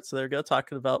sport. So there we go,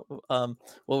 talking about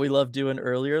what we love doing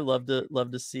earlier. Love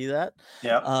to see that.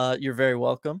 Yeah, you're very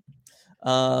welcome.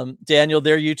 Daniel,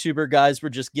 their YouTuber guys were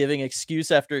just giving excuse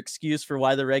after excuse for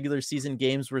why the regular season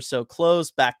games were so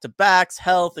close, back-to-backs,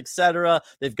 health, etc.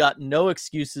 They've got no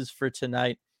excuses for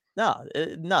tonight. No,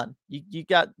 none.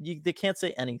 They can't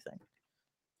say anything.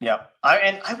 Yeah,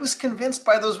 I was convinced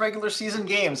by those regular season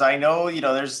games. I know,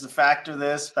 there's the factor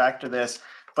this,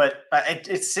 but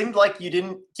it seemed like you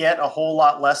didn't get a whole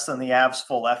lot less than the Avs'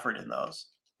 full effort in those.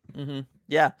 Mm-hmm.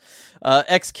 Yeah.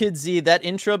 X-Kid Z, that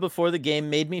intro before the game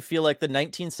made me feel like the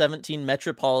 1917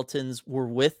 Metropolitans were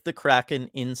with the Kraken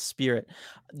in spirit.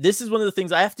 This is one of the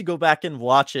things I have to go back and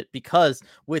watch it because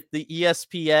with the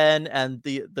ESPN and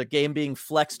the game being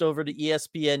flexed over to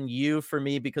ESPNU for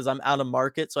me because I'm out of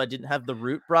market, so I didn't have the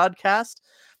root broadcast.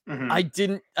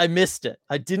 I missed it.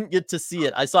 I didn't get to see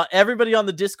it. I saw everybody on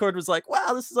the Discord was like,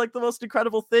 wow, this is like the most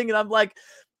incredible thing. And I'm like,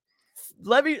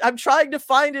 I'm trying to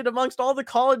find it amongst all the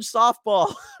college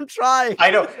softball. I'm trying. I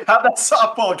know. How'd that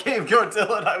softball game go,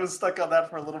 Dylan? I was stuck on that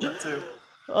for a little bit too.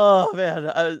 Oh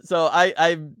man. So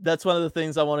I that's one of the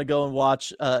things I want to go and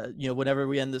watch, whenever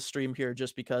we end the stream here,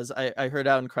 just because I heard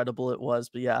how incredible it was.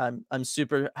 But yeah, I'm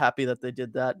super happy that they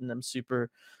did that. And I'm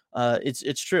super,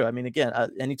 it's true. I mean, again,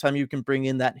 anytime you can bring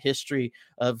in that history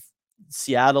of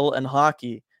Seattle and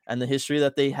hockey, and the history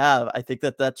that they have, I think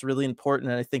that that's really important.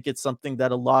 And I think it's something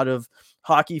that a lot of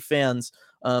hockey fans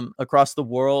across the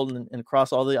world and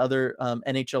across all the other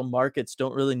NHL markets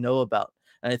don't really know about.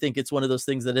 And I think it's one of those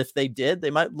things that if they did,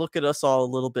 they might look at us all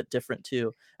a little bit different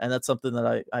too. And that's something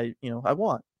that I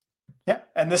want. Yeah.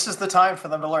 And this is the time for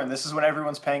them to learn. This is when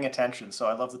everyone's paying attention. So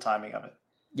I love the timing of it.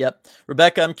 Yep.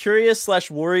 Rebecca, I'm curious /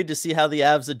 worried to see how the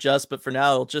Avs adjust, but for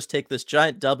now, I'll just take this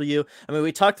giant W. I mean,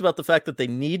 we talked about the fact that they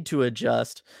need to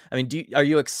adjust. I mean, are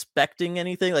you expecting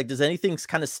anything? Like, does anything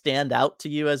kind of stand out to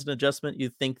you as an adjustment you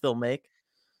think they'll make?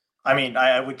 I mean,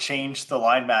 I would change the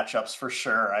line matchups for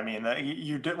sure. I mean,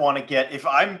 you did want to get, if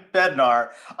I'm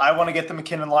Bednar, I want to get the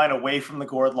McKinnon line away from the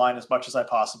Gord line as much as I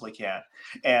possibly can.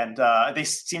 And they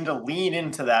seem to lean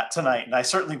into that tonight, and I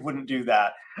certainly wouldn't do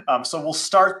that. So we'll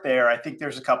start there. I think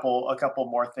there's a couple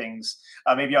more things,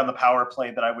 maybe on the power play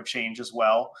that I would change as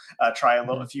well. Try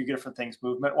a few different things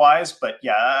movement wise, but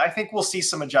yeah, I think we'll see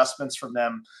some adjustments from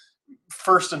them.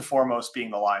 First and foremost, being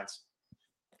the lines.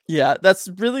 Yeah, that's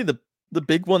really the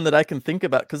big one that I can think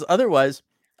about, because otherwise,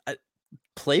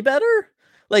 play better.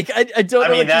 Like, I don't I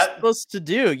know mean, what you're that, supposed to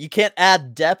do. You can't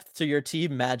add depth to your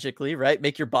team magically, right?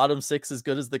 Make your bottom six as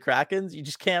good as the Krakens. You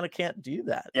just can't do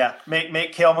that. yeah,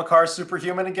 make Kale McCarr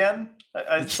superhuman again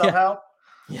Yeah. somehow.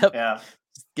 Yep. Yeah.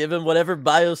 Just give him whatever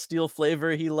BioSteel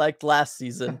flavor he liked last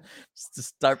season. Just to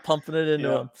start pumping it into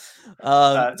Yeah. him.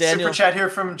 Super Daniel. chat here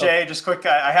from Oh, Jay. Just quick,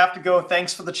 I have to go.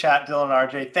 Thanks for the chat, Dylan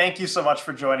RJ. Thank you so much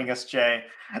for joining us, Jay.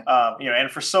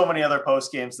 And for so many other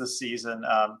post games this season.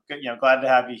 Glad to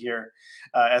have you here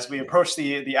as we approach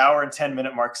the hour and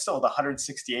 10-minute mark. Still with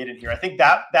 168 in here. I think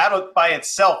that by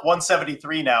itself,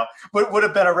 173 now, would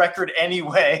have been a record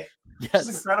anyway. yes.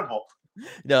 It's incredible.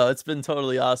 No, it's been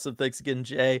totally awesome. Thanks again,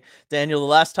 Jay. Daniel, the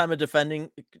last time a defending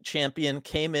champion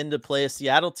came in to play a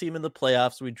Seattle team in the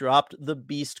playoffs, we dropped the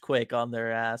Beast Quake on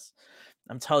their ass.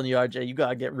 I'm telling you, RJ, you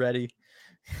gotta get ready.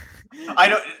 I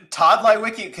know Todd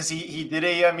Lywicki, because he did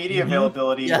a media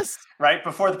availability yes. right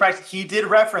before the practice. He did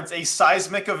reference a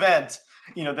seismic event,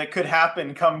 that could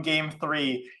happen come game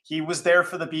 3. He was there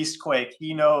for the Beastquake.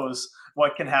 He knows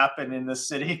what can happen in the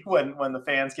city when the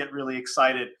fans get really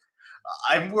excited.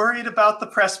 I'm worried about the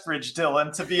press bridge,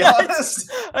 Dylan, to be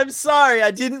honest. I'm sorry.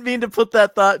 I didn't mean to put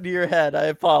that thought into your head. I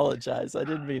apologize. I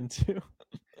didn't mean to.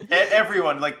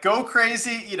 Everyone, go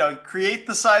crazy, create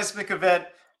the seismic event.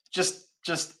 Just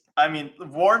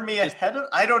warn me ahead of.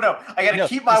 I don't know. I got to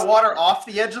keep my water off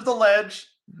the edge of the ledge.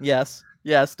 Yes.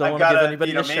 Don't want to give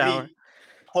anybody a shower. Maybe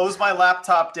close my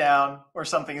laptop down or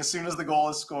something as soon as the goal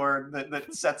is scored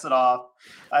that sets it off.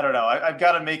 I don't know. I've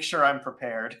got to make sure I'm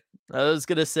prepared. I was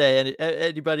going to say,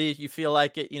 anybody, if you feel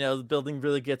like it, the building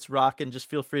really gets rocking, just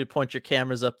feel free to point your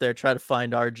cameras up there, try to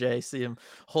find RJ, see him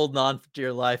holding on to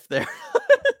your life there.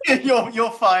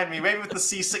 You'll find me. Maybe with the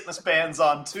seasickness bands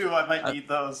on too. I might need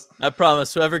those. I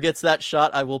promise. Whoever gets that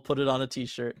shot, I will put it on a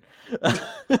t-shirt.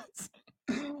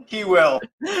 He will,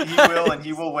 and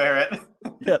he will wear it.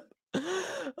 Yep.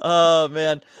 Oh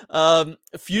man.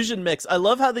 Fusion Mix. I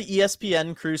love how the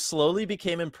ESPN crew slowly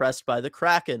became impressed by the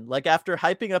Kraken. Like after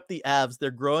hyping up the Avs,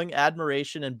 their growing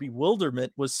admiration and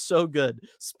bewilderment was so good.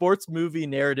 Sports movie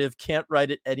narrative can't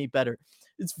write it any better.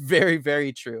 It's very,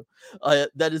 very true.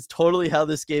 That is totally how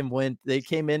this game went. They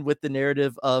came in with the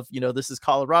narrative of, this is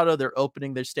Colorado. They're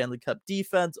opening their Stanley Cup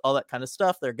defense, all that kind of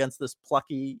stuff. They're against this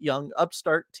plucky young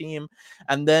upstart team.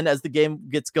 And then as the game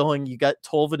gets going, you got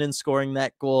Tolvanen scoring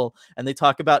that goal. And they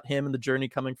talk about him and the journey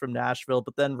coming from Nashville.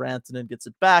 But then Rantanen gets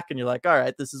it back. And you're like, all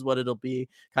right, this is what it'll be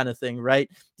kind of thing, right?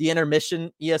 The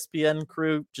intermission ESPN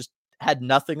crew just had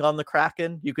nothing on the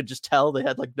Kraken. You could just tell they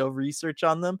had no research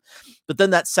on them. But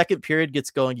then that second period gets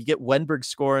going. You get Wenberg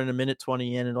scoring a minute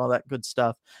 20 in and all that good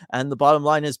stuff. And the bottom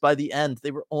line is by the end,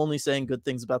 they were only saying good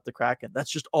things about the Kraken.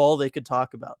 That's just all they could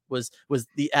talk about was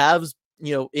the Avs,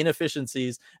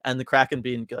 inefficiencies and the Kraken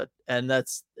being good. And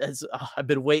I've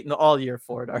been waiting all year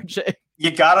for it, RJ. You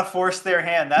got to force their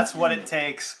hand. That's what it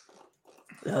takes.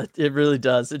 It really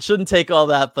does. It shouldn't take all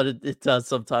that, but it does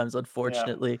sometimes,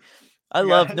 unfortunately. Yeah. I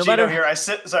love no matter here. I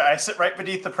sit right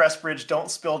beneath the press bridge.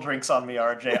 Don't spill drinks on me,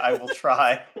 RJ. I will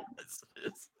try.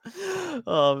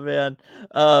 Oh man.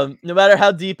 No matter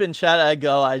how deep in chat I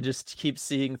go, I just keep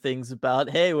seeing things about,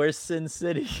 hey, where's Sin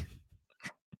City?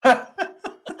 I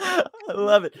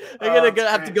love it. I'm gonna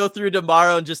have to go through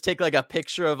tomorrow and just take a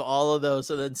picture of all of those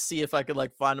and then see if I could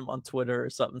find them on Twitter or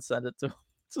something, send it to them.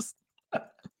 Just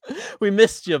we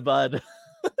missed you, bud.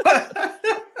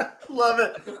 Love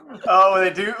it. Oh, when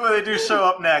they do show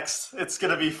up next, it's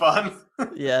gonna be fun.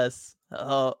 Yes.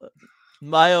 Oh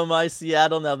my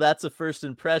Seattle. Now that's a first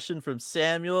impression from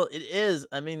Samuel. It is.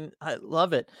 I mean, I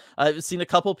love it. I've seen a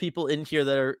couple people in here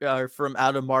that are from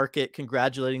out of market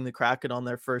congratulating the Kraken on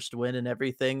their first win and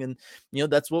everything. And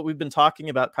that's what we've been talking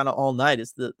about kind of all night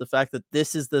is the fact that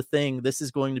this is the thing. This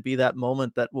is going to be that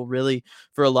moment that will really,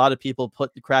 for a lot of people,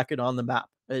 put the Kraken on the map.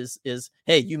 Is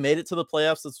hey, you made it to the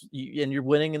playoffs and you're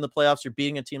winning in the playoffs. You're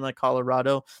beating a team like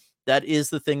Colorado. That is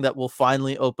the thing that will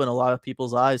finally open a lot of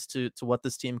people's eyes to what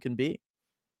this team can be.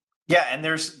 Yeah, and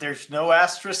there's no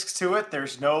asterisks to it.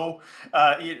 There's no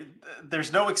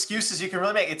excuses you can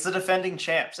really make. It's the defending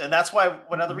champs, and that's why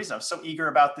one other reason I'm so eager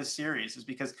about this series is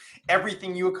because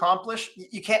everything you accomplish,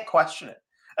 you can't question it.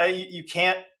 You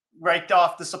can't write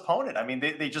off this opponent. I mean,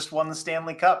 they just won the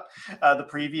Stanley Cup the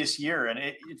previous year, and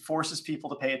it forces people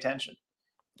to pay attention.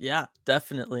 Yeah,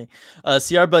 definitely.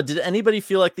 Bud, did anybody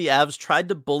feel like the Avs tried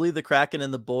to bully the Kraken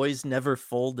and the boys never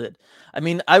folded? I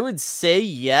mean, I would say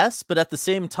yes, but at the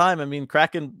same time, I mean,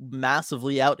 Kraken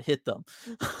massively out hit them.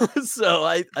 So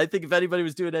I think if anybody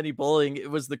was doing any bullying,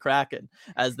 it was the Kraken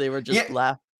as they were just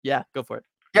laugh. Yeah, go for it.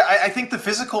 Yeah, I think the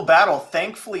physical battle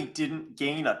thankfully didn't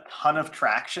gain a ton of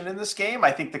traction in this game.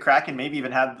 I think the Kraken maybe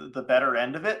even had the better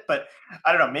end of it, but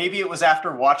I don't know. Maybe it was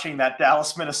after watching that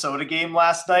Dallas Minnesota game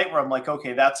last night where I'm like,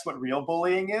 okay, that's what real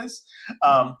bullying is.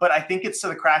 Mhm. But I think it's to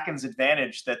the Kraken's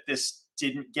advantage that this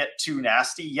didn't get too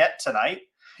nasty yet tonight.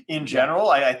 In Yeah.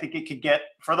 general, I think it could get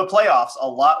for the playoffs a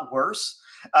lot worse.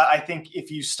 I think if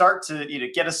you start to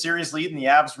get a series lead and the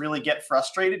Avs really get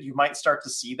frustrated, you might start to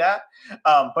see that.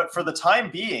 But for the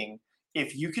time being,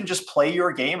 if you can just play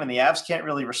your game and the Avs can't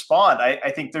really respond,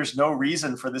 I think there's no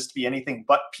reason for this to be anything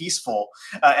but peaceful,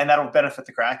 and that'll benefit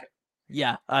the Kraken.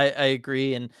 Yeah, I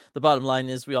agree. And the bottom line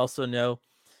is we also know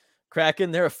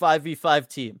Kraken, they're a 5v5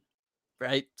 team.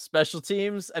 Right? Special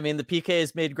teams. I mean, the PK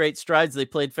has made great strides. They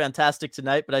played fantastic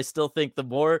tonight, but I still think the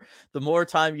more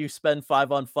time you spend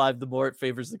 5-on-5, the more it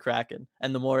favors the Kraken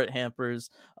and the more it hampers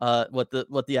what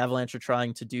the Avalanche are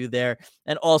trying to do there.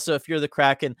 And also, if you're the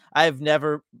Kraken, I have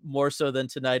never more so than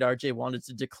tonight, RJ wanted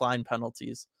to decline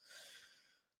penalties.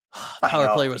 I Power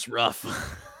know. play was rough.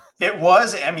 It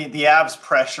was. I mean, the Avs'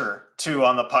 pressure too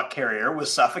on the puck carrier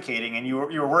was suffocating, and you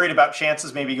were worried about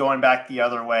chances maybe going back the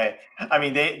other way. I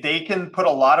mean, they can put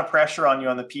a lot of pressure on you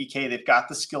on the PK. They've got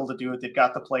the skill to do it. They've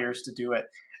got the players to do it.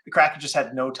 The Kraken just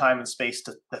had no time and space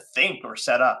to think or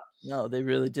set up. No, they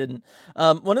really didn't.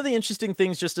 One of the interesting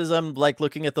things, just as I'm like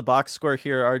looking at the box score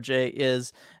here, RJ,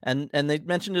 is and they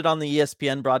mentioned it on the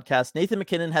ESPN broadcast. Nathan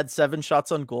MacKinnon had 7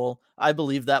 shots on goal. I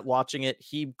believe that watching it,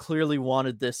 he clearly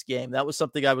wanted this game. That was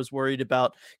something I was worried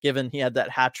about, given he had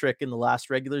that hat trick in the last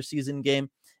regular season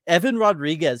game. Evan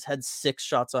Rodriguez had 6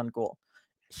 shots on goal.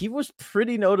 He was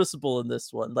pretty noticeable in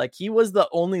this one. Like he was the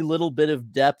only little bit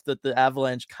of depth that the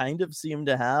Avalanche kind of seemed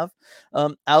to have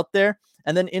out there.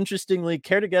 And then interestingly,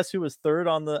 care to guess who was third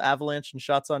on the Avalanche in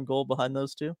shots on goal behind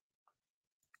those two?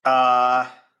 Uh,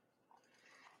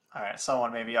 all right,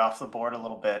 someone maybe off the board a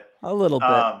little bit. A little bit.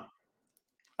 Um,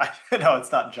 I know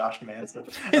it's not Josh Manson. I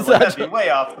was Is like, that that'd be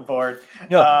way off the board.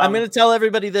 No, I'm going to tell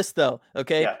everybody this though.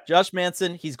 Okay. Yeah. Josh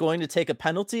Manson, he's going to take a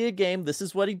penalty a game. This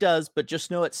is what he does, but just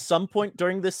know at some point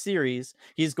during this series,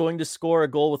 he's going to score a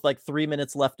goal with like 3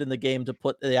 minutes left in the game to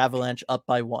put the Avalanche up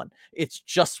by 1. It's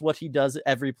just what he does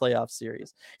every playoff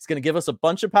series. He's going to give us a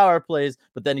bunch of power plays,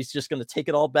 but then he's just going to take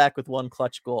it all back with one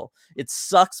clutch goal. It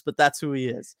sucks, but that's who he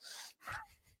is.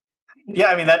 Yeah.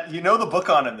 I mean, that, the book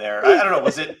on him there. I don't know.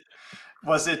 Was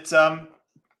it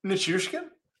Nichushkin?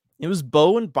 It was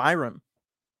Bo and Byram.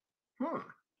 Hmm.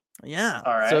 Yeah.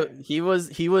 All right. So he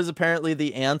was apparently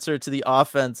the answer to the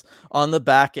offense on the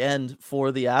back end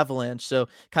for the Avalanche. So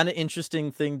kind of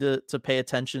interesting thing to pay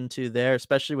attention to there,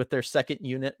 especially with their second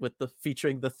unit with the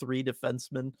featuring the 3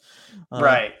 defensemen.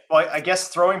 Right. Well, I guess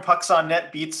throwing pucks on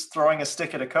net beats throwing a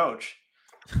stick at a coach.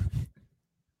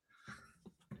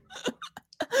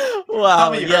 Wow.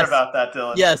 Tell me you heard about that,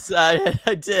 Dylan. Yes, I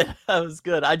did. That was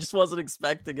good. I just wasn't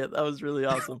expecting it. That was really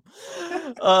awesome.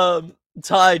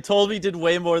 Ty Tolby did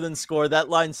way more than score. That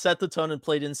line set the tone and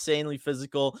played insanely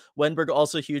physical. Wenberg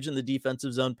also huge in the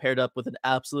defensive zone, paired up with an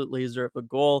absolute laser of a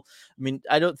goal. I mean,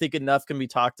 I don't think enough can be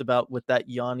talked about with that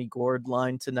Yanni Gord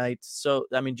line tonight. So,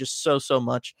 I mean, just so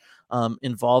much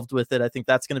involved with it. I think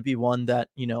that's going to be one that,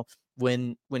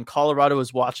 when Colorado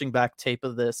is watching back tape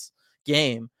of this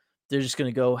game, they're just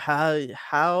going to go,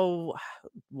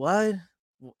 what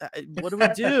do we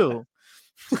do?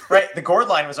 Right. The Gord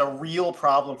line was a real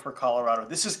problem for Colorado.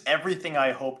 This is everything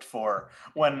I hoped for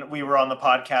when we were on the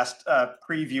podcast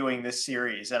previewing this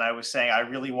series. And I was saying I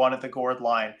really wanted the Gord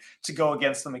line to go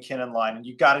against the MacKinnon line. And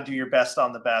you got to do your best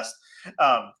on the best.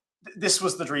 This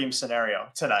was the dream scenario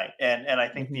tonight. And I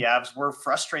think the Avs were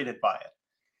frustrated by it.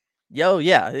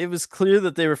 Yeah, it was clear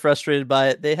that they were frustrated by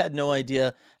it. They had no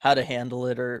idea how to handle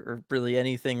it or really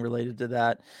anything related to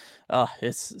that.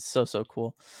 It's so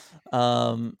cool.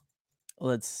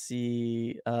 Let's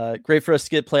see. Great for us to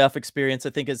get playoff experience.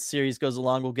 I think as the series goes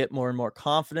along, we'll get more and more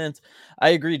confident. I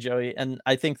agree, Joey. And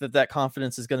I think that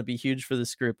confidence is going to be huge for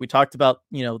this group. We talked about,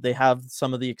 they have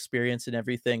some of the experience and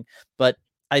everything, but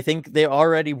I think they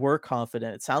already were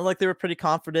confident. It sounded like they were pretty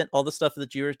confident. All the stuff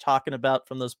that you were talking about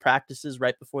from those practices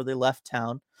right before they left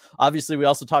town. Obviously, we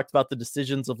also talked about the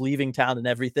decisions of leaving town and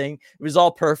everything. It was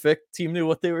all perfect. Team knew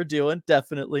what they were doing.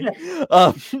 Definitely.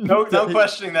 No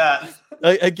questioning that.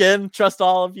 Again, trust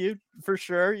all of you for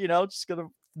sure. Just going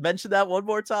to mention that one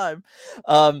more time.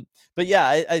 But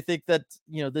yeah, I think that,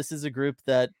 this is a group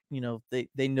that,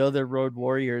 they know they're road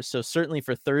warriors. So certainly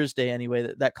for Thursday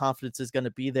anyway, that confidence is going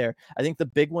to be there. I think the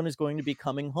big one is going to be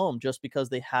coming home just because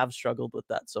they have struggled with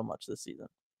that so much this season.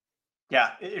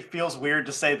 Yeah, it feels weird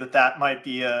to say that might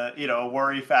be a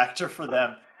worry factor for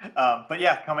them. But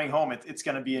yeah, coming home, it's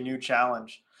going to be a new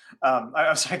challenge.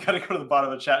 I got to go to the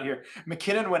bottom of the chat here.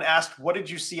 McKinnon, when asked, what did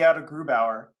you see out of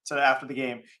Grubauer after the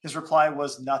game, his reply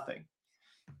was nothing.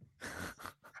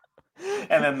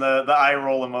 And then the eye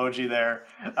roll emoji there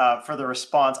for the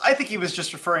response. I think he was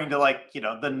just referring to, like,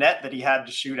 the net that he had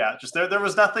to shoot at. Just there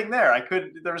was nothing there.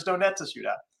 There was no net to shoot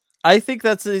at. I think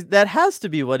that has to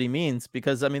be what he means,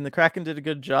 because I mean the Kraken did a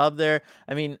good job there.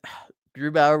 I mean,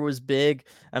 Grubauer was big.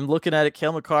 I'm looking at it.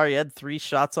 Cale Makar, he had 3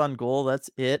 shots on goal. That's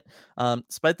it.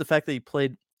 Despite the fact that he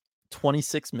played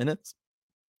 26 minutes,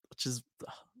 which is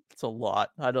it's a lot.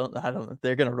 I don't.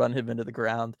 They're gonna run him into the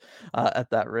ground at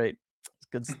that rate.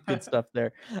 Good stuff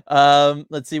there.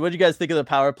 Let's see. What do you guys think of the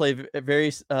power play?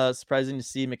 Very surprising to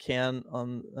see McCann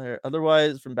on there.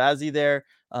 Otherwise, from Bazzi there,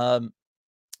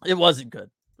 it wasn't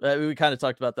good. We kind of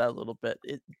talked about that a little bit.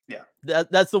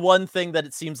 That's the one thing that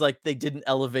it seems like they didn't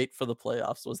elevate for the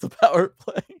playoffs was the power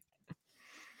play.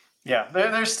 Yeah,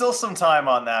 there's still some time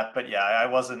on that, but yeah, I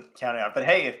wasn't counting on it. But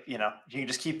hey, if you can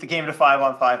just keep the game to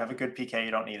 5-on-5, have a good PK,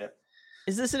 you don't need it.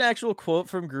 Is this an actual quote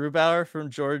from Grubauer from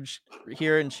George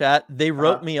here in chat? They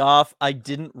wrote me off. I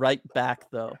didn't write back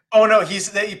though. Oh no, he's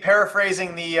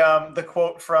paraphrasing the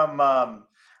quote from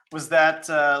was that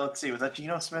let's see, was that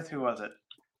Geno Smith? Who was it?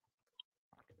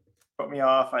 Wrote me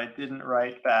off. I didn't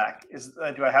write back.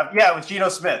 Do I have? Yeah, it was Geno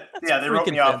Smith. They wrote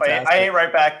me off. I ain't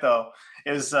right back though.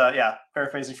 It was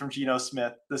paraphrasing from Geno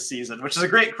Smith this season, which is a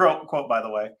great quote by the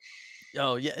way.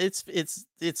 Oh yeah, it's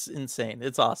insane.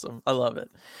 It's awesome. I love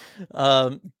it.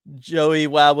 Joey,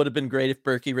 wow, would have been great if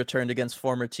Berkey returned against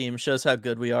former team. Shows how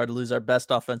good we are to lose our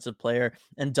best offensive player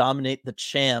and dominate the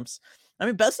champs. I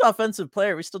mean, best offensive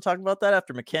player. We still talking about that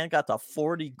after McCann got to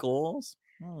 40 goals.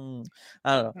 I don't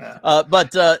know. Yeah.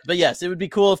 But yes, it would be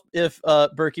cool if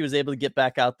Berkey was able to get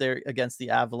back out there against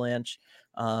the Avalanche.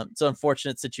 It's an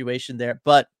unfortunate situation there,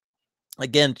 but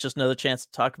again, just another chance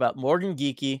to talk about Morgan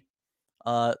Geekie.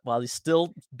 While he's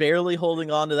still barely holding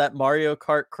on to that Mario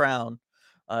Kart crown,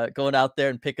 going out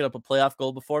there and picking up a playoff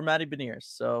goal before Matty Beniers.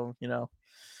 So,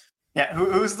 Yeah,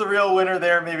 who's the real winner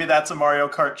there? Maybe that's a Mario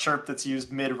Kart chirp that's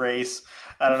used mid-race.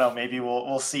 I don't know. Maybe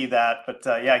we'll see that. But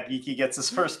Geeky gets his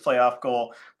first playoff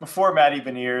goal before Matty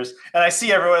Beniers. And I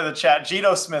see everyone in the chat.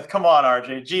 Geno Smith, come on,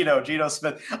 RJ. Geno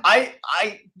Smith. I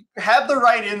had the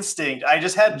right instinct. I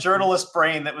just had journalist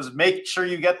brain that was make sure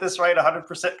you get this right 100%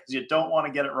 because you don't want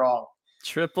to get it wrong.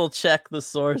 Triple check the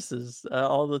sources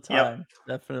all the time.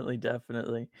 Yep. Definitely.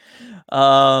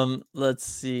 Let's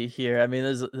see here. I mean,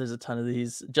 there's a ton of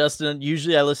these. Justin,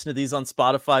 usually I listen to these on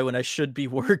Spotify when I should be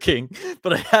working,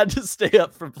 but I had to stay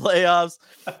up for playoffs.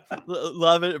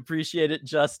 Love it, appreciate it,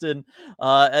 Justin.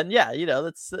 And yeah,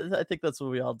 I think that's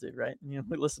what we all do, right?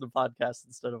 We listen to podcasts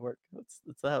instead of work.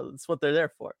 That's what they're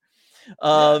there for.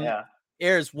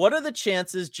 Ayers, what are the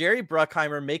chances Jerry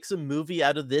Bruckheimer makes a movie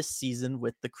out of this season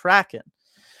with the Kraken?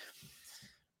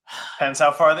 Depends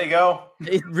how far they go.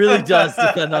 It really does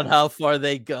depend on how far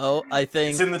they go. I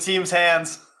think it's in the team's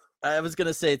hands. I was going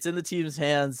to say it's in the team's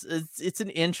hands. It's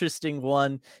an interesting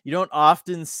one. You don't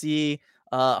often see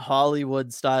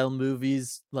Hollywood style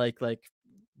movies like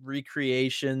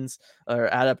recreations or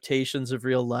adaptations of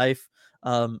real life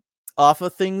off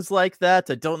of things like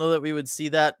that. I don't know that we would see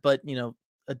that, but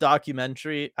a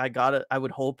documentary I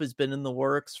would hope has been in the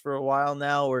works for a while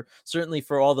now, or certainly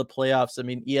for all the playoffs. I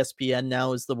mean, ESPN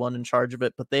now is the one in charge of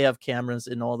it, but they have cameras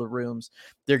in all the rooms.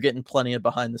 They're getting plenty of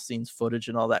behind the scenes footage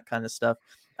and all that kind of stuff.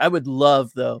 I would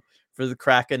love though for the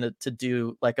Kraken to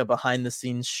do like a behind the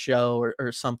scenes show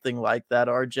or something like that,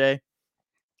 RJ.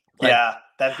 Yeah,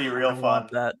 that'd be real fun.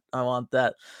 I want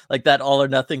that. Like that All or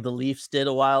Nothing the Leafs did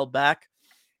a while back.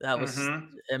 That was,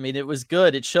 I mean, it was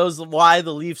good. It shows why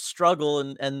the Leafs struggle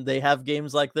and they have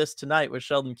games like this tonight with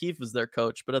Sheldon Keefe as their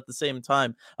coach. But at the same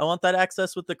time, I want that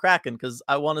access with the Kraken because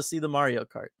I want to see the Mario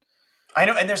Kart. I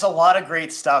know. And there's a lot of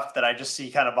great stuff that I just see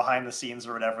kind of behind the scenes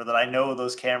or whatever that I know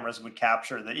those cameras would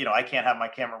capture that, I can't have my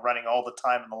camera running all the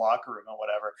time in the locker room or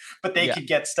whatever, but they could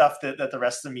get stuff that the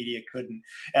rest of the media couldn't.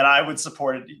 And I would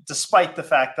support it despite the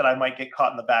fact that I might get caught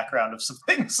in the background of some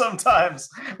things sometimes,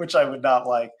 which I would not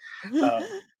like.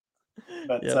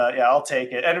 But I'll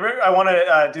take it. And I want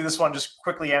to do this one, just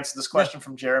quickly answer this question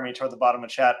from Jeremy toward the bottom of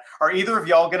chat. Are either of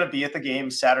y'all going to be at the game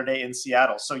Saturday in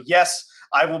Seattle? So yes,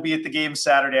 I will be at the game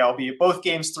Saturday. I'll be at both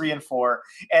games 3 and 4.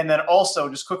 And then also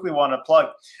just quickly want to plug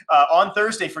on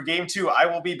Thursday for game 2, I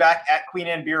will be back at Queen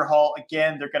Anne Beer Hall.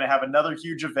 Again, they're going to have another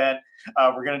huge event.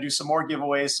 We're going to do some more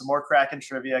giveaways, some more Kraken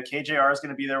trivia. KJR is going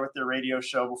to be there with their radio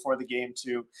show before the game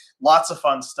too. Lots of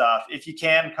fun stuff. If you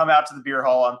can, come out to the beer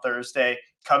hall on Thursday.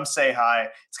 Come say hi.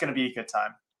 It's going to be a good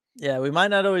time. Yeah, we might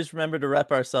not always remember to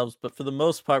rep ourselves, but for the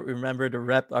most part, we remember to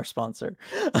rep our sponsor.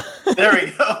 There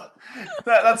we go.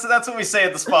 That's what we say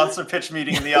at the sponsor pitch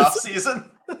meeting in the off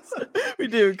season. We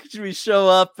do. We show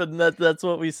up, and that's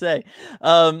what we say.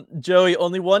 Joey,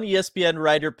 only one ESPN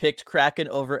writer picked Kraken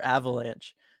over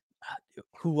Avalanche.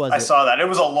 Who was I it? saw that. It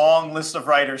was a long list of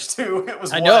writers too. It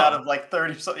was I one know. out of like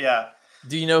 30. So yeah.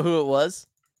 Do you know who it was?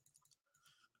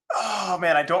 Oh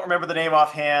man, I don't remember the name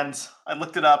offhand. I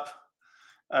looked it up.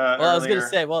 Well, I was gonna Earlier.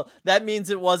 say, well, that means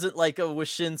it wasn't like a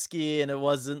Wyshynski, and it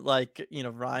wasn't like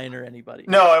Ryan or anybody.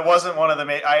 No, it wasn't one of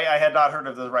the. I had not heard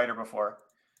of the writer before.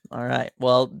 All right.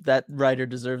 Well, that writer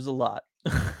deserves a lot.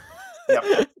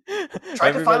 Yep.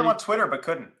 Tried to find him on Twitter, but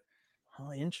couldn't.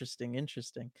 Oh, interesting.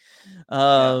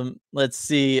 Yeah. Let's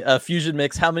see. Fusion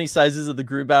Mix. How many sizes of the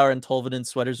Grubauer and Tolvanen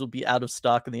sweaters will be out of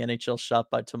stock in the NHL shop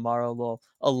by tomorrow? Lol.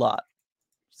 A lot.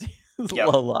 Yep.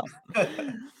 A lot.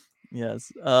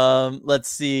 Yes. Let's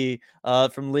see.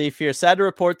 From Leaf here. Sad to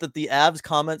report that the Avs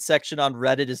comment section on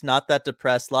Reddit is not that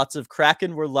depressed. Lots of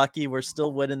Kraken, we're lucky. We're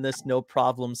still winning this, no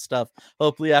problem stuff.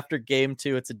 Hopefully after game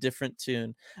 2, it's a different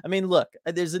tune. I mean, look,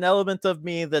 there's an element of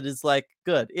me that is like,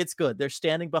 good. It's good. They're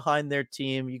standing behind their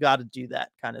team. You got to do that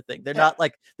kind of thing. They're not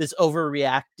like this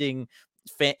overreacting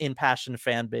impassioned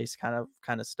fan base kind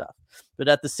of stuff. But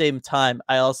at the same time,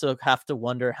 I also have to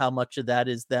wonder how much of that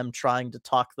is them trying to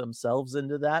talk themselves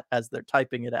into that as they're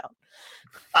typing it out.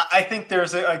 I think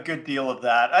there's a good deal of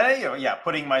that.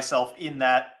 Putting myself in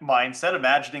that mindset,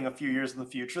 imagining a few years in the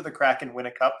future, the Kraken win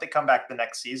a cup, they come back the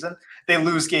next season, they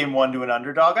lose game 1 to an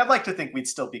underdog. I'd like to think we'd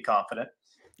still be confident.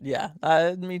 Yeah,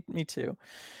 me too.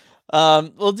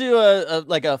 We'll do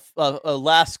a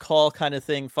last call kind of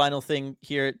thing, final thing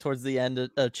here towards the end,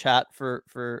 a chat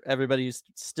for everybody who's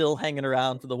still hanging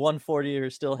around, for the 140 who are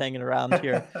still hanging around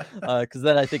here, because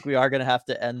then I think we are going to have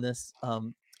to end this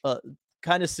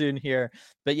kind of soon here.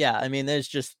 But yeah, I mean, there's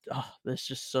just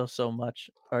so much,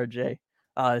 RJ.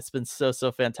 It's been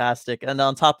so fantastic, and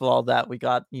on top of all that, we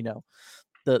got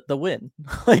the win.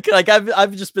 like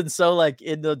I've just been so like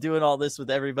into doing all this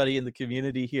with everybody in the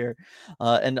community here,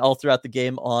 and all throughout the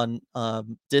game on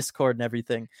Discord and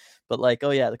everything. But like,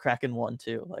 oh yeah, the Kraken won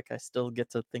too. Like I still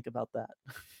get to think about that.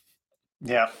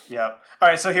 Yeah. All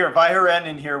right, so here Vahiren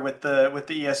in here with the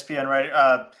ESPN, right?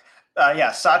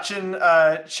 Sachin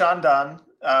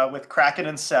Chandan with Kraken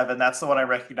in 7. That's the one I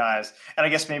recognize. And I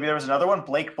guess maybe there was another one,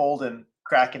 Blake Bolden,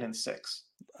 Kraken in 6.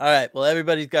 All right, well,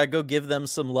 everybody's got to go give them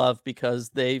some love because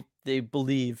they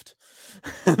believed.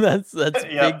 that's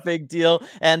big deal,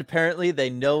 and apparently they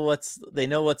know what's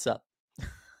up.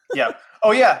 Yeah.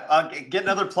 Oh yeah. Get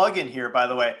another plug in here, by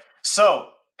the way. So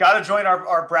got to join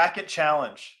our bracket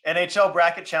challenge, NHL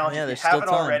bracket challenge. Yeah, if you haven't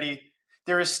already,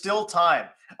 there is still time.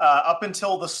 Up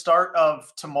until the start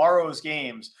of tomorrow's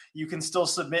games, you can still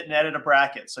submit and edit a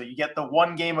bracket. So you get the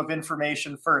one game of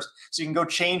information first. So you can go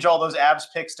change all those Avs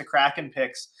picks to Kraken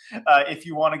picks if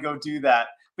you want to go do that.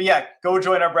 But yeah, go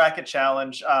join our bracket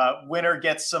challenge. Winner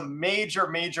gets some major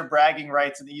bragging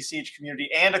rights in the ECH community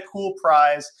and a cool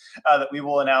prize that we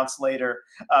will announce later.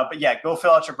 But yeah, go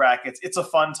fill out your brackets. It's a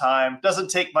fun time. Doesn't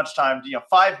take much time.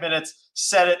 5 minutes,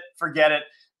 set it, forget it.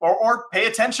 Or pay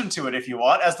attention to it if you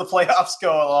want as the playoffs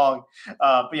go along.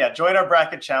 But yeah, join our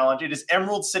bracket challenge. It is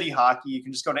Emerald City Hockey. You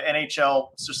can just go to NHL,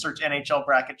 just search NHL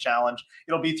Bracket Challenge.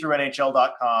 It'll be through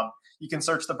NHL.com. You can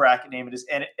search the bracket name. It is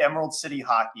Emerald City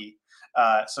Hockey.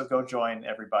 So go join,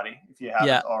 everybody, if you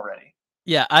haven't already.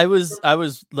 Yeah, I was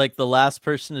like the last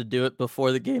person to do it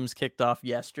before the games kicked off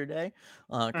yesterday,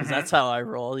 because that's how I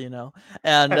roll,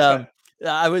 and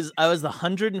I was the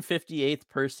 158th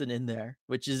person in there,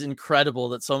 which is incredible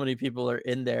that so many people are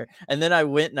in there. And then I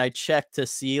went and I checked to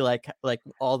see like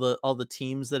all the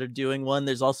teams that are doing one.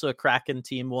 There's also a Kraken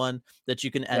team one that you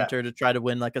can enter to try to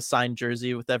win like a signed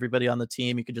jersey with everybody on the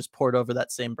team. You can just port over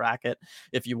that same bracket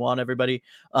if you want everybody.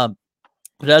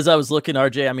 But as I was looking,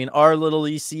 RJ, I mean, our little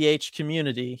ECH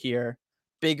community here,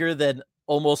 bigger than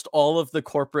almost all of the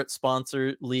corporate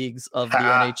sponsor leagues of the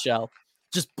NHL.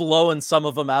 Just blowing some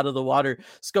of them out of the water.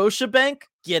 Scotiabank,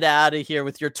 get out of here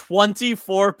with your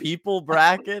 24 people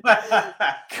bracket.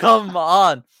 Come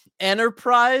on.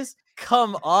 Enterprise,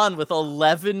 come on with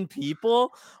 11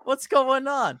 people. What's going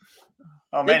on?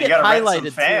 Oh man, you gotta rent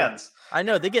some fans. Too. I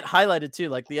know they get highlighted too.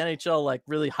 Like the NHL, like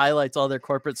really highlights all their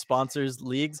corporate sponsors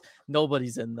leagues.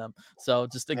 Nobody's in them. So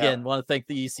just again, want to thank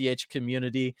the ECH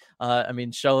community. I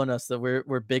mean, showing us that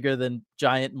we're bigger than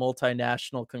giant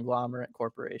multinational conglomerate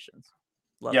corporations.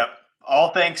 Love it.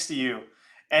 All thanks to you.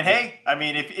 And hey, I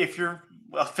mean, if you're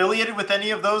affiliated with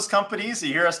any of those companies,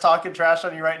 you hear us talking trash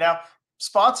on you right now,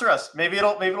 sponsor us. Maybe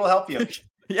it'll help you.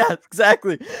 Yeah,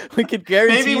 exactly. We could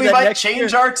guarantee Maybe we that might next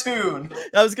change year, our tune.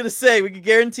 I was going to say, we could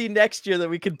guarantee next year that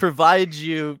we could provide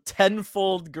you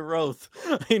tenfold growth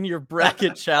in your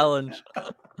bracket challenge.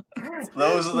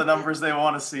 Those are the numbers they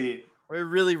want to see. We're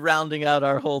really rounding out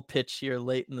our whole pitch here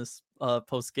late in this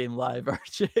post-game live,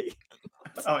 RJ.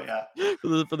 Oh, yeah.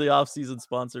 For the off-season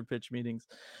sponsor pitch meetings.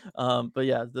 But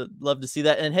yeah, love to see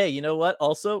that. And hey, you know what?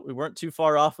 Also, we weren't too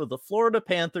far off of the Florida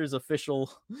Panthers official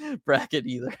bracket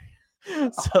either.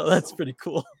 So that's pretty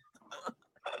cool.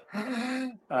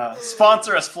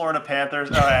 Sponsor us, Florida Panthers.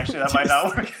 Oh, actually, that might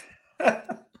not work.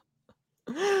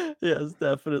 Yes,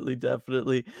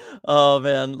 definitely. Oh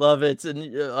man, love it.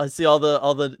 And I see all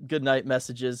the good night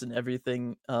messages and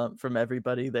everything from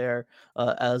everybody there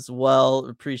as well.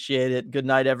 Appreciate it. Good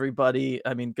night, everybody.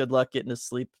 I mean, good luck getting to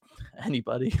sleep,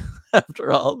 anybody,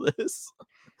 after all this.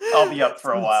 I'll be up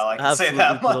for a while. I can say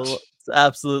that much. It's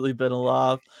absolutely been a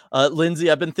lot.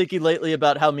 Lindsay, I've been thinking lately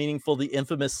about how meaningful the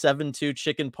infamous 7-2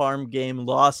 Chicken Parm game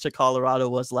loss to Colorado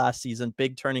was last season.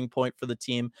 Big turning point for the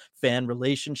team. Fan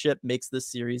relationship makes this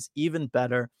series even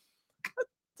better.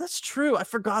 That's true. I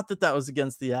forgot that was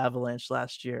against the Avalanche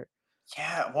last year.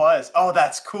 Yeah, it was. Oh,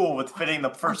 that's cool. With fitting the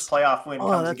first playoff win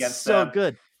comes against them. So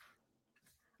good.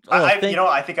 I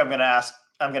think I'm gonna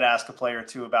ask a player or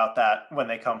two about that when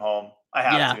they come home. I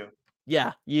have to.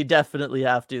 Yeah, you definitely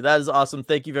have to. That is awesome.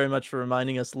 Thank you very much for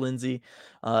reminding us, Lindsay.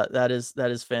 That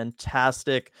is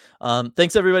fantastic.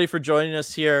 Thanks everybody for joining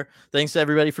us here. Thanks to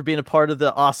everybody for being a part of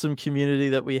the awesome community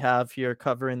that we have here,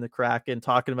 covering the Kraken,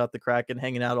 talking about the Kraken,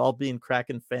 hanging out, all being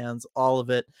Kraken fans, all of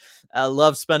it. I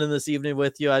love spending this evening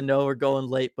with you. I know we're going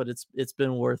late, but it's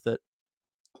been worth it.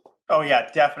 Oh yeah,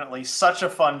 definitely. Such a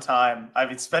fun time. I've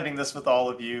been spending this with all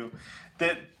of you.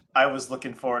 I was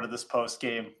looking forward to this post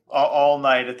game all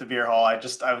night at the beer hall. I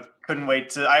couldn't wait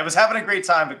to. I was having a great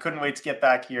time, but couldn't wait to get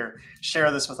back here,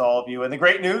 share this with all of you. And the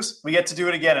great news, we get to do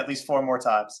it again at least 4 more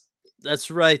times.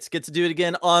 That's right. Get to do it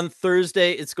again on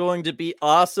Thursday. It's going to be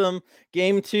awesome.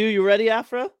 Game 2. You ready,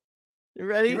 Afra? You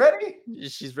ready? You ready?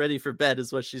 She's ready for bed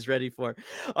is what she's ready for.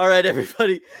 All right,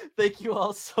 everybody. Thank you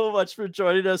all so much for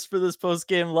joining us for this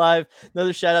post-game live.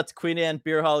 Another shout out to Queen Anne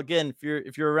Beer Hall. Again,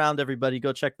 if you're around, everybody,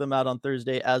 go check them out on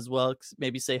Thursday as well.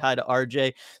 Maybe say hi to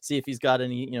RJ, see if he's got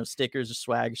any, stickers or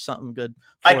swag, something good.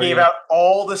 I gave out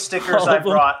all the stickers I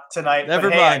brought tonight. Never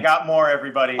mind. I got more,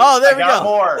 everybody. Oh, there we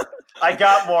go. I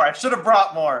got more. I should have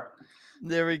brought more.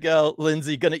 There we go.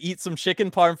 Lindsay, gonna eat some chicken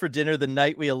parm for dinner the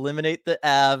night we eliminate the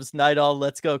Avs. Night all,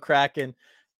 let's go Kraken.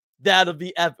 That'll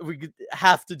be epic. We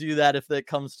have to do that if that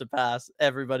comes to pass.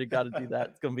 Everybody got to do that.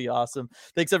 It's gonna be awesome.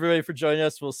 Thanks everybody for joining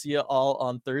us. We'll see you all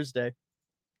on Thursday.